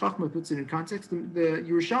understand. Meshech Chachma puts it in context. The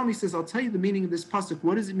Yerushalmi says, I'll tell you the meaning of this pasuk.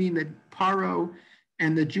 What does it mean that Paro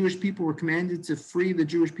and the Jewish people were commanded to free the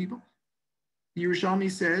Jewish people? The Yerushalmi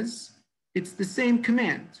says, it's the same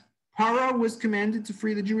command. Paro was commanded to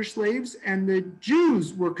free the Jewish slaves, and the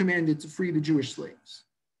Jews were commanded to free the Jewish slaves.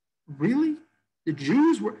 Really? The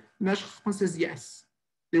Jews were? Meshech Chachma says, yes.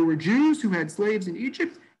 There were Jews who had slaves in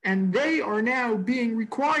Egypt, and they are now being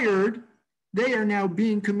required, they are now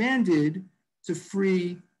being commanded to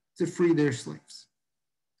free their slaves.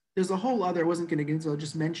 There's a whole other, I wasn't going to get into, I'll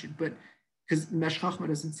just mention, but because Meshech Chachma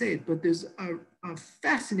doesn't say it, but there's a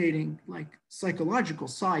fascinating, like, psychological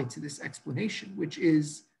side to this explanation, which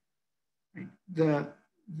is, right,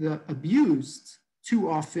 the abused too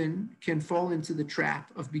often can fall into the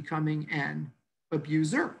trap of becoming an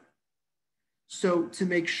abuser. So to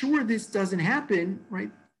make sure this doesn't happen,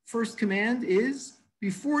 right, first command is,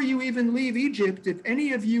 before you even leave Egypt, if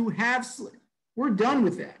any of you have slaves, we're done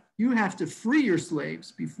with that. You have to free your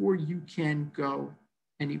slaves before you can go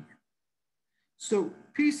anywhere. So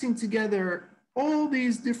piecing together all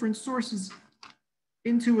these different sources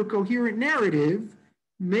into a coherent narrative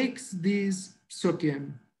makes these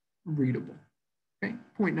psukim readable. Okay,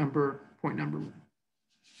 point number one.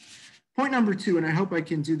 Point number two, and I hope I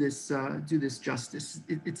can do this justice.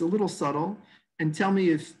 It's a little subtle, and tell me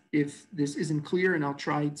if this isn't clear, and I'll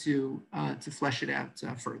try to flesh it out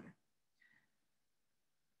further.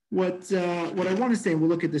 What I want to say, and we'll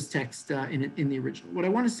look at this text in the original. What I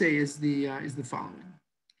want to say is the following.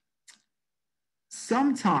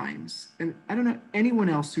 Sometimes, and I don't know anyone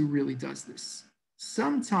else who really does this,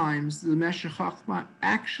 sometimes the Meshech Chochmah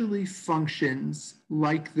actually functions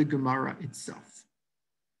like the Gemara itself.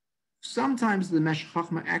 Sometimes the Meshech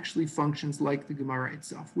Chochmah actually functions like the Gemara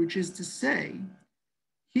itself, which is to say,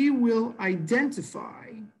 he will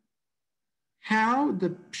identify how the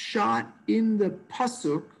pshat in the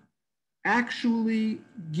pasuk actually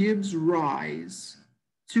gives rise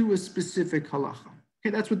to a specific halacha.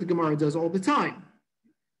 Okay, that's what the Gemara does all the time.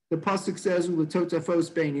 The pasuk says,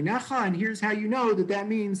 "Ulatotafos beininecha," and here's how you know that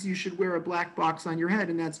means you should wear a black box on your head,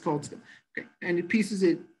 and that's called tzedakah. Okay, and it pieces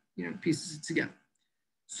it together.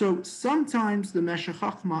 So sometimes the Meshech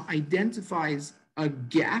Chochmah identifies a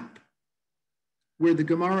gap where the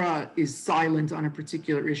Gemara is silent on a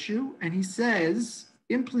particular issue, and he says,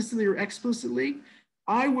 implicitly or explicitly,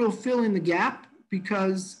 I will fill in the gap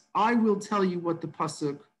because I will tell you what the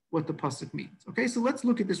pasuk means. Okay, so let's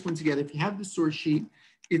look at this one together. If you have the source sheet,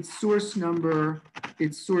 it's source number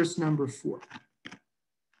 4.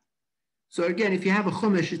 So again, if you have a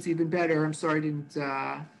chumash, it's even better. I'm sorry,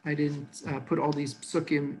 I didn't put all these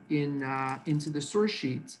psukim into the source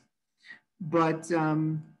sheet, but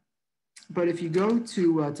if you go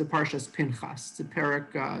to Parshas Pinchas, to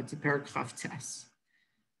Perek Chav Tes,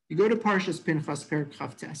 you go to Parshas Pinchas, Perek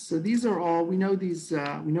Chav Tes. So these are all we know these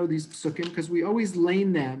psukim because we always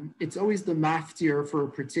lane them. It's always the maftir for a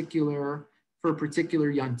particular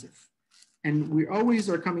yantif, and we always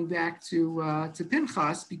are coming back to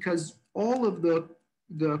Pinchas because all of the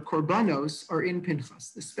korbanos are in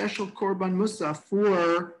Pinchas. The special korban musaf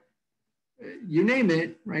for you name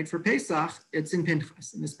it, right? For Pesach, it's in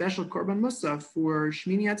Pinchas, and the special korban musaf for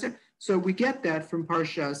Shmini Atzeret. So we get that from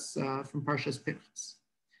Parshas Pinchas.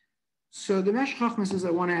 So the Meshech Chochmah says, I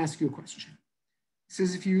want to ask you a question. He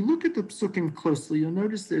says, if you look at the psukim closely, you'll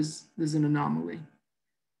notice there's an anomaly.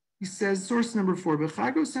 He says, source number 4,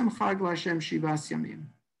 B'chagosem chag l'Hashem shivas yamim.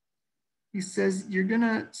 He says, you're going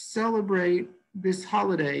to celebrate this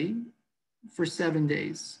holiday for 7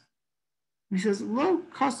 days. He says, Lo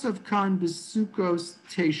kasav kan besukos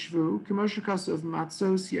teshvu, k'moshe kasav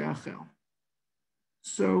matzos yachel.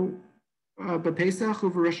 So, b'Pesach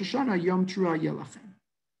over Rosh Hashanah, Yom Teruah Yelachem.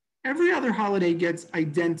 Every other holiday gets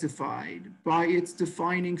identified by its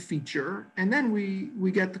defining feature, and then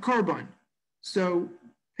we get the korban. So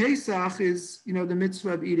Pesach is, the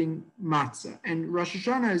mitzvah of eating matzah, and Rosh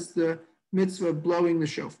Hashanah is the mitzvah of blowing the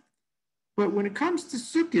shofar. But when it comes to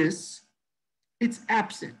Sukkot, it's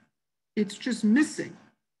absent. It's just missing.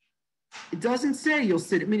 It doesn't say you'll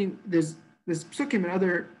sit, meaning there's psukim in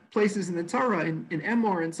other places in the Torah, in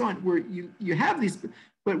Emor and so on, where you have these,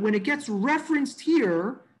 but when it gets referenced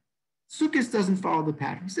here, Sukkot doesn't follow the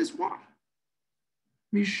pattern. He says, why?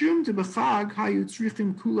 Mishum debachag hayu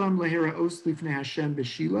tzrichim kulam leheraos lifnei Hashem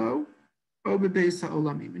b'shilo o bebeis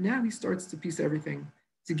ha'olamim. And now he starts to piece everything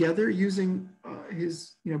together using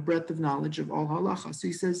his breadth of knowledge of all halacha. So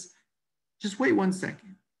he says, just wait 1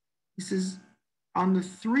 second. He says, on the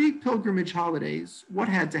 3 pilgrimage holidays, what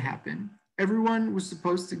had to happen? Everyone was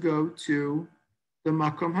supposed to go to the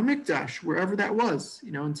Makom HaMikdash, wherever that was,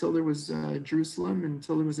 until there was Jerusalem,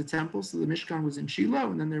 until there was a temple. So the Mishkan was in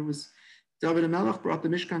Shiloh, and then there was David HaMelech brought the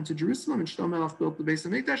Mishkan to Jerusalem, and Shlomo Melech built the Beis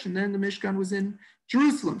HaMikdash, and then the Mishkan was in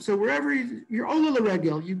Jerusalem. So wherever you're Ola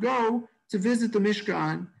L'Regel, you go to visit the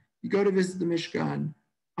Mishkan,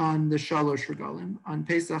 on the Shalosh Regalim, on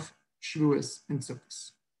Pesach, Shavuos, and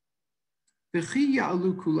Sukkot. V'chi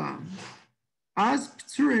ya'alu kulam, az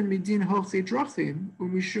p'turim midin hochi drachim,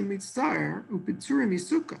 u'mishum mitzar, u'p'turim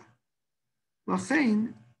misukah.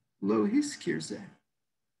 Lachein lo hiskir zeh.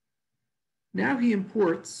 Now he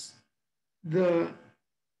imports the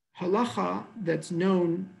halacha that's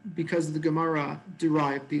known because the Gemara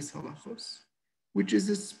derived these halachos, which is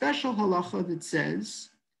a special halacha that says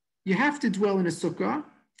you have to dwell in a sukkah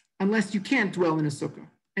unless you can't dwell in a sukkah.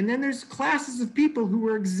 And then there's classes of people who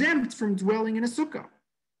are exempt from dwelling in a sukkah,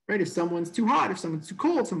 right? If someone's too hot, if someone's too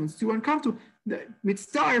cold, someone's too uncomfortable,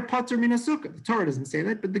 mitzvah pater min sukkah. The Torah doesn't say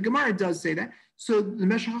that, but the Gemara does say that. So the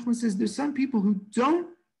Meshech Chochmah says there's some people who don't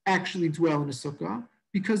actually dwell in a sukkah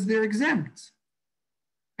because they're exempt.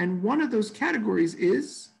 And one of those categories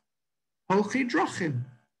is holchei drachim.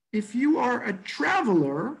 If you are a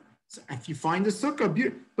traveler, so if you find a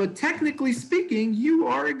sukkah, but technically speaking, you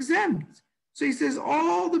are exempt. So he says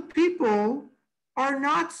all the people are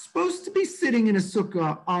not supposed to be sitting in a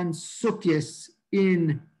sukkah on sukkahs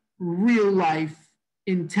in real life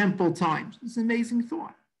in temple times. It's an amazing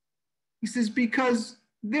thought. He says because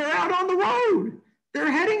they're out on the road.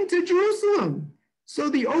 They're heading to Jerusalem. So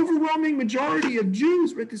the overwhelming majority of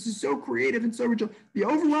Jews, right? This is so creative and so original. The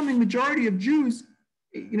overwhelming majority of Jews,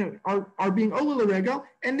 are being ola l'regel,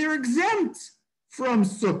 and they're exempt from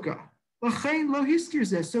sukkah.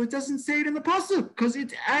 So it doesn't say it in the pasuk because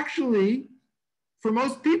it's actually, for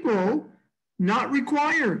most people, not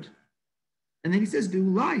required. And then he says,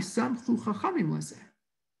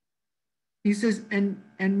 he says,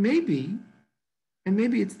 and maybe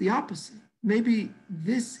it's the opposite. Maybe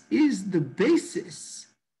this is the basis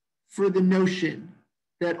for the notion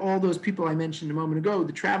that all those people I mentioned a moment ago,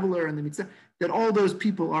 the traveler and the mitzvah, that all those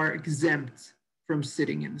people are exempt from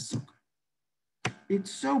sitting in the sukkah. It's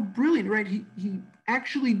so brilliant, right? He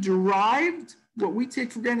actually derived what we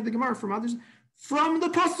take for granted the Gemara from others from the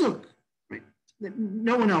pasuk, right? That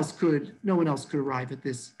no one else could arrive at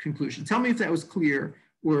this conclusion. Tell me if that was clear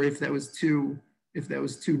or if that was too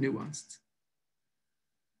nuanced.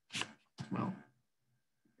 Well,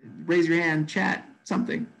 raise your hand, chat,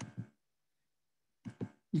 something.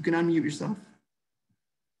 You can unmute yourself.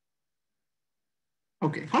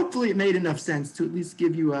 Okay, hopefully it made enough sense to at least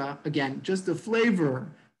give you, again, just a flavor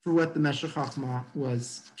for what the Meshech Chochmah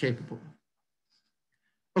was capable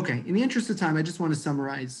of. Okay, in the interest of time, I just want to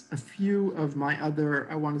summarize a few of my other,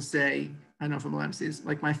 I want to say, I don't know if I'm allowed to say this,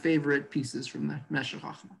 like my favorite pieces from the Meshech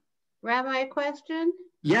Chochmah. Rabbi, a question?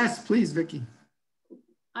 Yes, please, Vicky.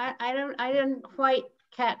 I didn't quite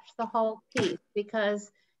catch the whole piece because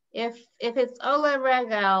if it's Ola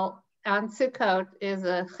Regel on Sukkot is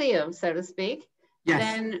a chiyuv, so to speak, yes,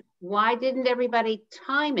 then why didn't everybody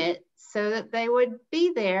time it so that they would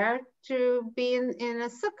be there to be in a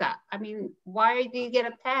sukkah? I mean, why do you get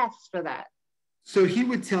a pass for that? So he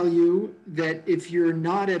would tell you that if you're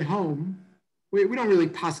not at home, we don't really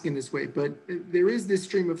paskin this way, but there is this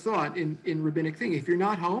stream of thought in rabbinic thing. If you're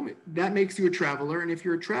not home, that makes you a traveler. And if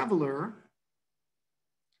you're a traveler,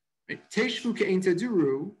 teshvu ke'ein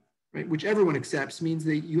taduru, right, which everyone accepts, means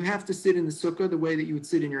that you have to sit in the sukkah the way that you would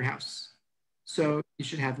sit in your house. So you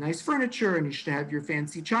should have nice furniture and you should have your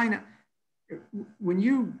fancy china. When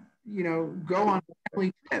you go on a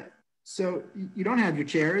family trip, so you don't have your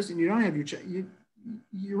chairs and you don't have your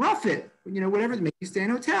you rough it, whatever. Maybe you stay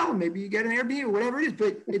in a hotel, maybe you get an Airbnb or whatever it is,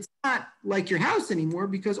 but it's not like your house anymore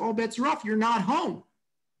because all bets are off. You're not home.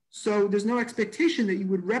 So there's no expectation that you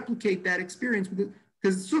would replicate that experience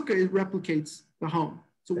because sukkah replicates the home.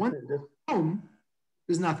 So once home,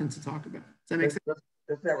 there's nothing to talk about. Does that make sense?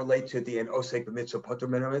 Does that relate to the osek b'mitzvah patur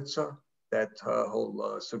min mitzvah? That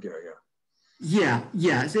whole sugya?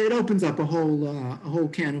 Yeah. So it opens up a whole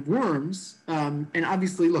can of worms. And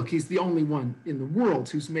obviously, look, he's the only one in the world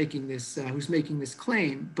who's making this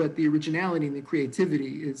claim. But the originality and the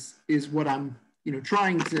creativity is what I'm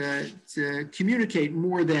trying to communicate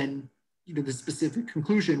more than the specific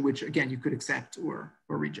conclusion, which again you could accept or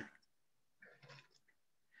reject.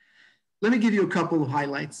 Let me give you a couple of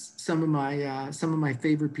highlights. Some of my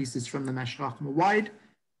favorite pieces from the Meshech Chochmah.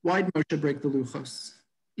 Why'd Moshe break the luchos?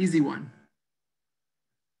 Easy one.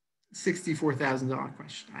 $64,000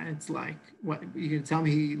 question. It's like, what, you gonna tell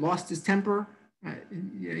me he lost his temper?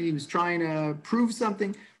 He was trying to prove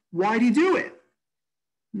something. Why'd he do it?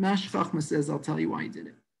 Meshech Chochmah says, I'll tell you why he did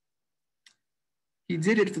it. He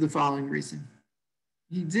did it for the following reason.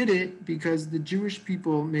 He did it because the Jewish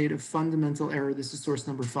people made a fundamental error. This is source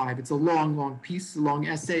number 5. It's a long piece, a long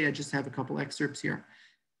essay. I just have a couple excerpts here.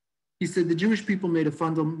 He said the Jewish people made a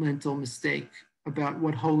fundamental mistake about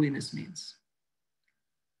what holiness means.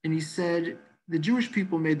 And he said the Jewish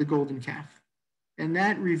people made the golden calf. And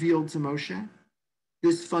that revealed to Moshe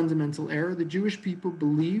this fundamental error. The Jewish people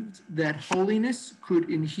believed that holiness could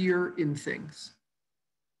inhere in things.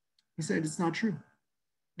 He said it's not true.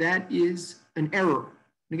 That is an error.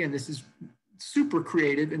 And again, this is super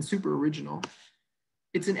creative and super original.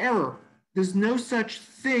 It's an error. There's no such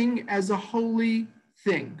thing as a holy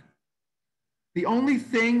thing. The only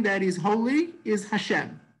thing that is holy is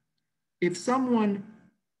Hashem. If someone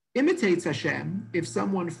imitates Hashem, if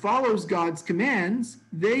someone follows God's commands,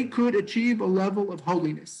 they could achieve a level of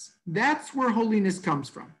holiness. That's where holiness comes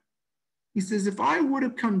from. He says, if I would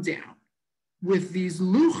have come down with these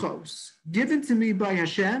luchos given to me by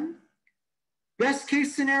Hashem, best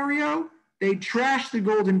case scenario, they trash the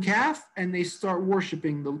golden calf and they start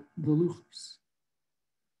worshiping the luchos.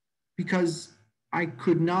 Because I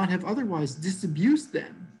could not have otherwise disabused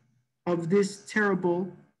them of this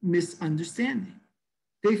terrible misunderstanding.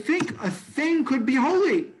 They think a thing could be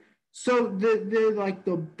holy. So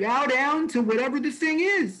they'll bow down to whatever the thing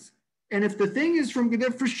is. And if the thing is from,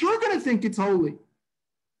 they're for sure going to think it's holy.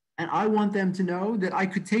 And I want them to know that I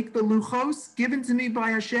could take the luchos given to me by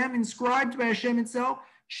Hashem, inscribed by Hashem itself,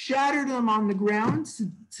 shatter them on the ground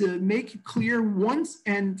to make it clear once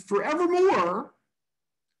and forevermore.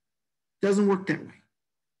 Doesn't work that way.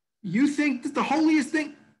 You think that the holiest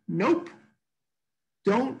thing? Nope.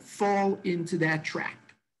 Don't fall into that trap.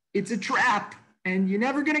 It's a trap, and you're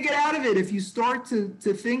never going to get out of it if you start to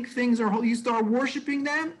think things are holy. You start worshiping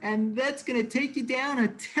them, and that's going to take you down a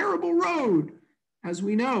terrible road, as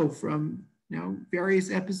we know from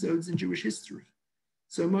various episodes in Jewish history.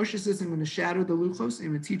 So Moshe says, I'm going to shatter the luchos. I'm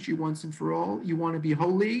going to teach you once and for all. You want to be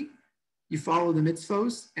holy, you follow the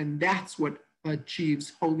mitzvos, and that's what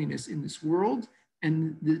achieves holiness in this world.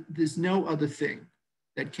 And there's no other thing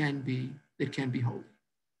that can be holy.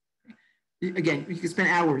 Again, you can spend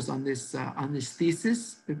hours on this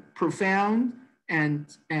thesis, profound and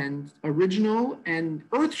original and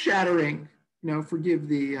earth-shattering. Forgive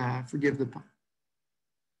the pun.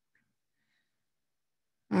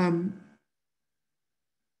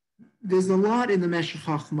 There's a lot in the Meshech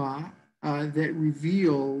Chochmah that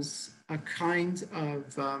reveals a kind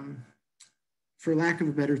of, for lack of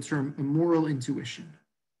a better term, a moral intuition,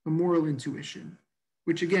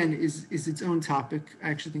 which again is its own topic. I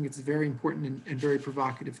actually think it's a very important and very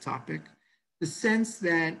provocative topic. The sense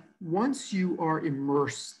that once you are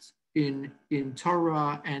immersed in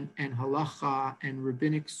Torah and halacha and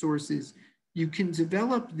rabbinic sources, you can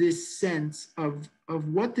develop this sense of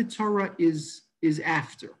what the Torah is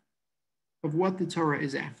after,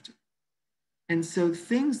 And so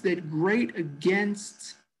things that grate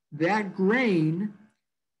against that grain,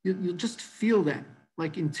 you'll just feel them,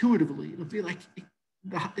 like intuitively. It'll be like,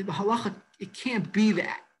 the halacha, it can't be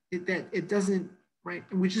that. It doesn't, right?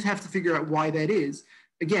 And we just have to figure out why that is.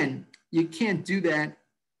 Again, you can't do that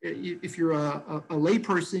if you're a lay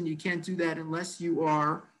person. You can't do that unless you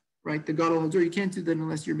are, right, the Gadol Hador. You can't do that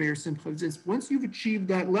unless you're Meir Simcha. Once you've achieved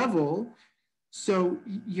that level, so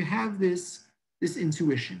you have this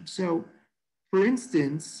intuition. So, for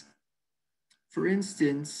instance,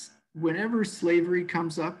 whenever slavery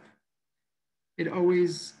comes up, it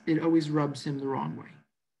always rubs him the wrong way.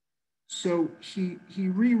 So he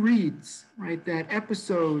rereads, right, that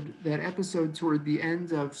episode toward the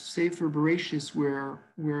end of Sefer Bereshis where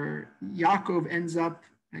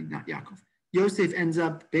Yosef ends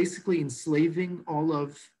up basically enslaving all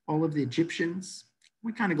of the Egyptians.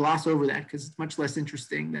 We kind of gloss over that because it's much less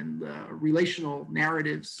interesting than the relational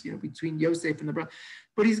narratives, between Yosef and the brother.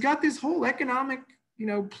 But he's got this whole economic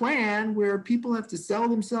plan where people have to sell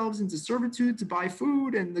themselves into servitude to buy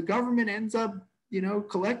food, and the government ends up,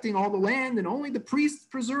 collecting all the land, and only the priests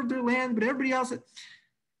preserve their land, but everybody else.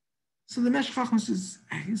 So the Meshech Chochmah says,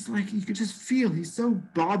 he's like, you could just feel he's so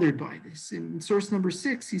bothered by this. In source number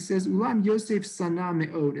 6, he says, Ulam Yosef sana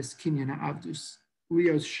me'od es kinyan ha'avdus,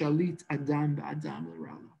 lios shalit adam ba'adam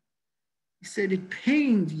l'ralo. He said it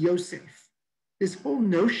pained Yosef, this whole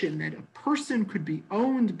notion that a person could be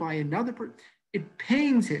owned by another person. It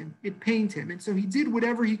pained him. And so he did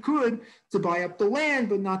whatever he could to buy up the land,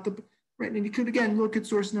 but not the, right? And you could, again, look at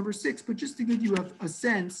source number 6, but just to give you a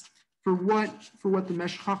sense for what the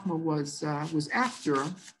Meshech Chochmah was after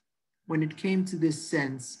when it came to this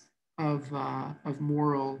sense of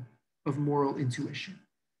moral intuition.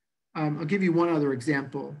 I'll give you one other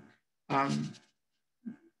example,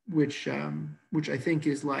 which I think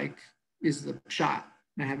is the pshat.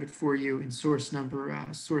 I have it for you in source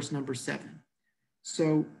number 7.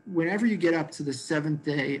 So whenever you get up to the seventh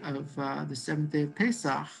day of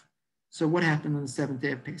Pesach, so what happened on the seventh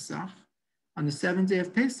day of Pesach? On the seventh day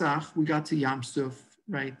of Pesach, we got to Yam Suf,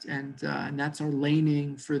 right? And that's our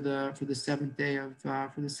laning for the seventh day of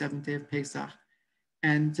Pesach,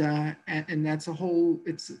 and that's a whole.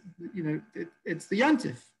 It's it's the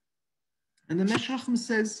Yontif, and the Meshech Chochmah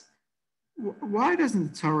says, why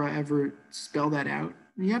doesn't the Torah ever spell that out?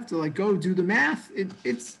 You have to go do the math.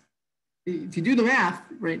 If you do the math,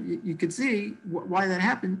 right, you could see why that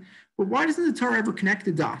happened. But why doesn't the Torah ever connect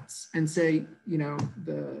the dots and say,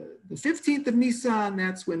 the 15th of Nisan,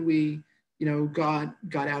 that's when we, God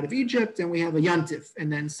got out of Egypt, and we have a Yontif.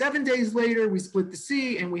 And then 7 days later, we split the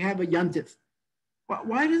sea, and we have a Yontif.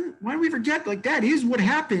 Why do we forget? Like, that is what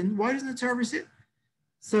happened. Why doesn't the Torah say it?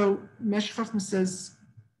 So Meshech Chochmah says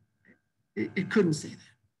it couldn't say that.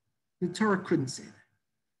 The Torah couldn't say that,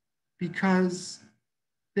 because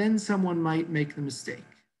then someone might make the mistake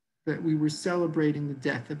that we were celebrating the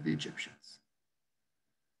death of the Egyptians.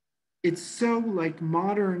 It's so like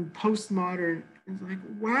modern, postmodern. It's like,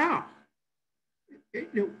 wow.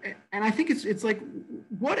 And I think it's like,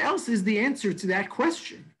 what else is the answer to that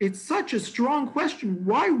question? It's such a strong question.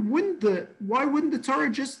 Why wouldn't the Torah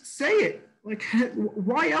just say it? Like,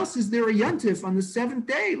 why else is there a Yontif on the 7th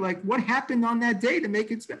day? Like, what happened on that day to make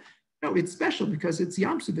it special? No, it's special because it's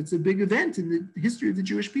Yom Tov. It's a big event in the history of the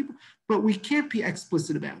Jewish people. But we can't be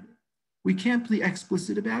explicit about it. We can't be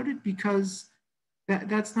explicit about it because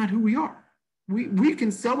that's not who we are. We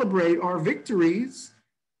can celebrate our victories,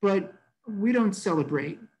 but we don't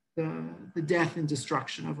celebrate the death and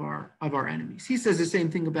destruction of our enemies. He says the same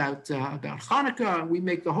thing about Hanukkah. We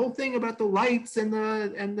make the whole thing about the lights and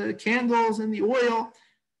the candles and the oil,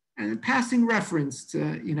 and a passing reference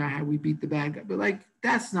to how we beat the bad guy. But like,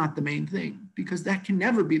 that's not the main thing, because that can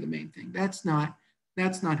never be the main thing. That's not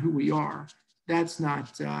who we are. That's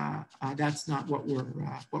not what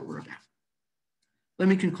we're about. Let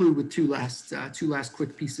me conclude with two last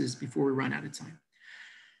quick pieces before we run out of time.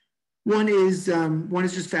 One is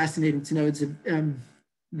just fascinating to know.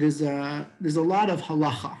 There's a lot of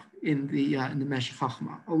halacha in the Meshech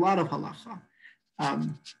Chochmah, a lot of halacha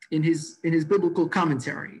in his biblical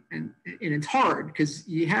commentary, and it's hard because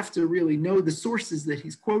you have to really know the sources that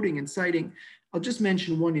he's quoting and citing. I'll just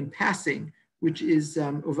mention one in passing, which is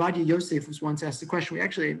Ovadia Yosef was once asked a question. We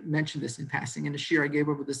actually mentioned this in passing in a shir I gave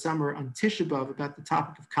over the summer on Tisha B'Av about the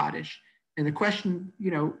topic of Kaddish, and the question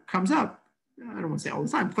comes up. I don't want to say all the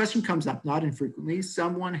time. The question comes up not infrequently.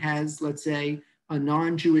 Someone has, let's say, a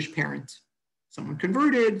non-Jewish parent. Someone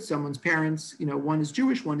converted, someone's parents, one is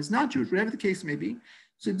Jewish, one is not Jewish, whatever the case may be.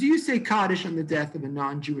 So do you say Kaddish on the death of a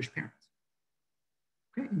non-Jewish parent?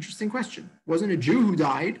 Okay, interesting question. Wasn't a Jew who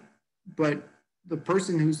died, but the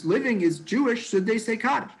person who's living is Jewish, should they say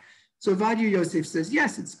Kaddish? So Ovadia Yosef says,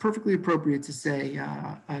 yes, it's perfectly appropriate to say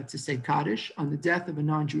Kaddish on the death of a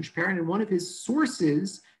non-Jewish parent. And one of his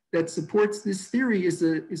sources that supports this theory is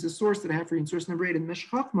a source that I have for you in source number 8 in Meshech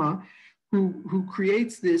Chochmah, who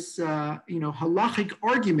creates this halachic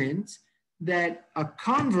argument that a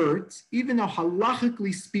convert, even though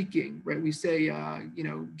halachically speaking, right, we say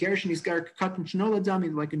Gersh Nisgar Katan Shnola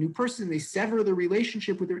Dami, like a new person, they sever the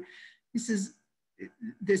relationship with their. He says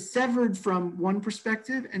they're severed from one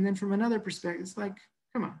perspective, and then from another perspective, it's like,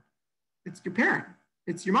 come on, it's your parent,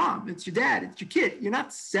 it's your mom, it's your dad, it's your kid. You're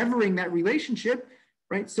not severing that relationship.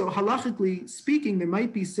 Right, so halachically speaking, there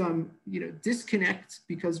might be some, disconnect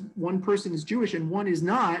because one person is Jewish and one is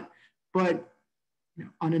not. But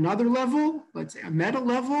on another level, let's say a meta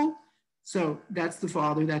level, so that's the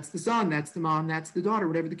father, that's the son, that's the mom, that's the daughter,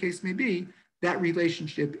 whatever the case may be. That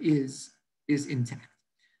relationship is intact.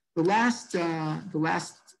 The last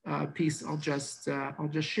piece I'll just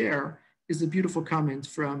share is a beautiful comment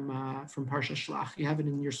from Parsha Shlach. You have it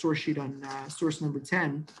in your source sheet on source number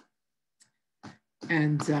 10.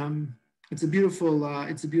 And it's a beautiful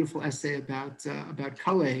essay about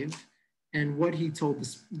Kalev and what he told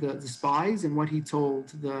the spies and what he told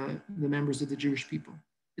the members of the Jewish people.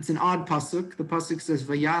 It's an odd pasuk. The pasuk says,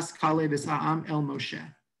 "Vayas Kalev es ha'am el Moshe,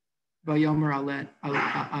 vayomer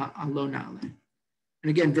alona ale." And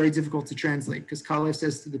again, very difficult to translate because Kalev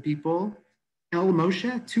says to the people, "El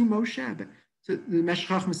Moshe," to Moshe. But so the Meshech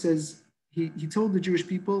Chochmah says he told the Jewish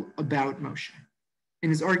people about Moshe,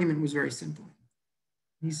 and his argument was very simple.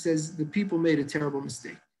 He says the people made a terrible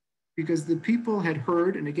mistake because the people had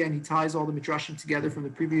heard, and again, he ties all the midrashim together from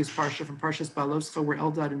the previous parsha, from Parshas Baloscha, where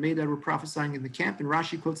Eldad and Medad were prophesying in the camp, and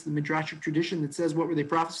Rashi quotes the midrashic tradition that says, what were they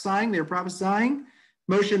prophesying? They were prophesying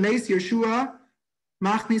Moshe Meis, Yeshua,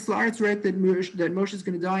 Machnis La'aretz, right, that Moshe is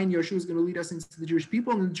going to die and Yeshua is going to lead us into the Jewish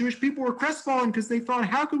people. And the Jewish people were crestfallen because they thought,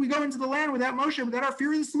 how could we go into the land without Moshe, without our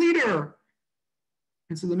fearless leader?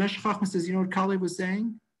 And so the Meshech Chochmah says, you know what Kalev was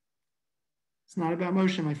saying? It's not about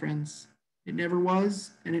Moshe, my friends. It never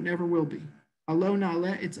was, and it never will be. Alo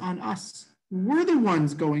na'aleh, it's on us. We're the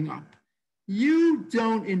ones going up. You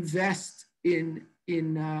don't invest in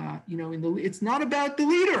it's not about the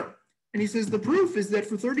leader. And he says the proof is that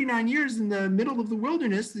for 39 years in the middle of the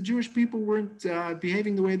wilderness, the Jewish people weren't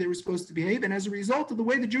behaving the way they were supposed to behave. And as a result of the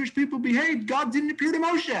way the Jewish people behaved, God didn't appear to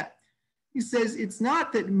Moshe. He says it's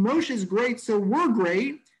not that Moshe's great, so we're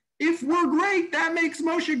great. If we're great, that makes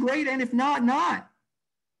Moshe great, and if not, not.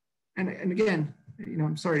 And again,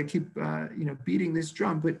 I'm sorry to keep, beating this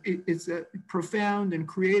drum, but it's a profound and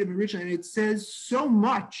creative and rich, and it says so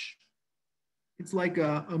much. It's like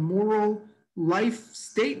a moral life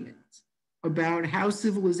statement about how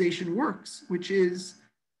civilization works, which is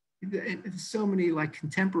so many like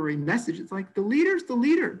contemporary messages. Like the leader's the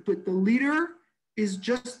leader, but the leader is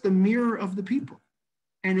just the mirror of the people.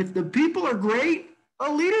 And if the people are great,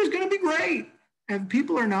 a leader is going to be great. And if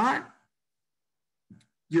people are not,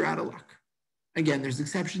 you're out of luck. Again, there's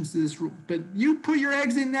exceptions to this rule, but you put your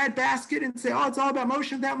eggs in that basket and say, oh, it's all about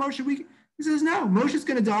Moshe, without Moshe, he says, no, Moshe's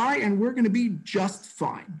going to die and we're going to be just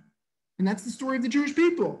fine. And that's the story of the Jewish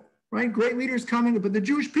people, right? Great leaders coming, but the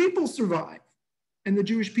Jewish people survive. And the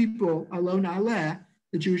Jewish people, alo na'aleh,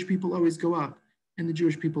 the Jewish people always go up and the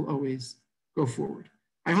Jewish people always go forward.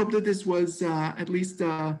 I hope that this was at least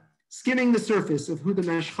skimming the surface of who the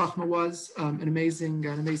Mesh Chachma was, an amazing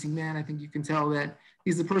man. I think you can tell that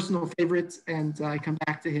he's a personal favorite, and I come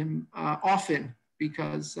back to him often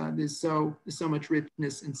because there's so much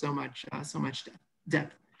richness and so much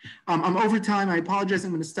depth. I'm over time. I apologize.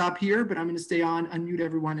 I'm going to stop here, but I'm going to stay on, unmute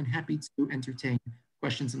everyone, and happy to entertain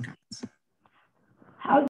questions and comments.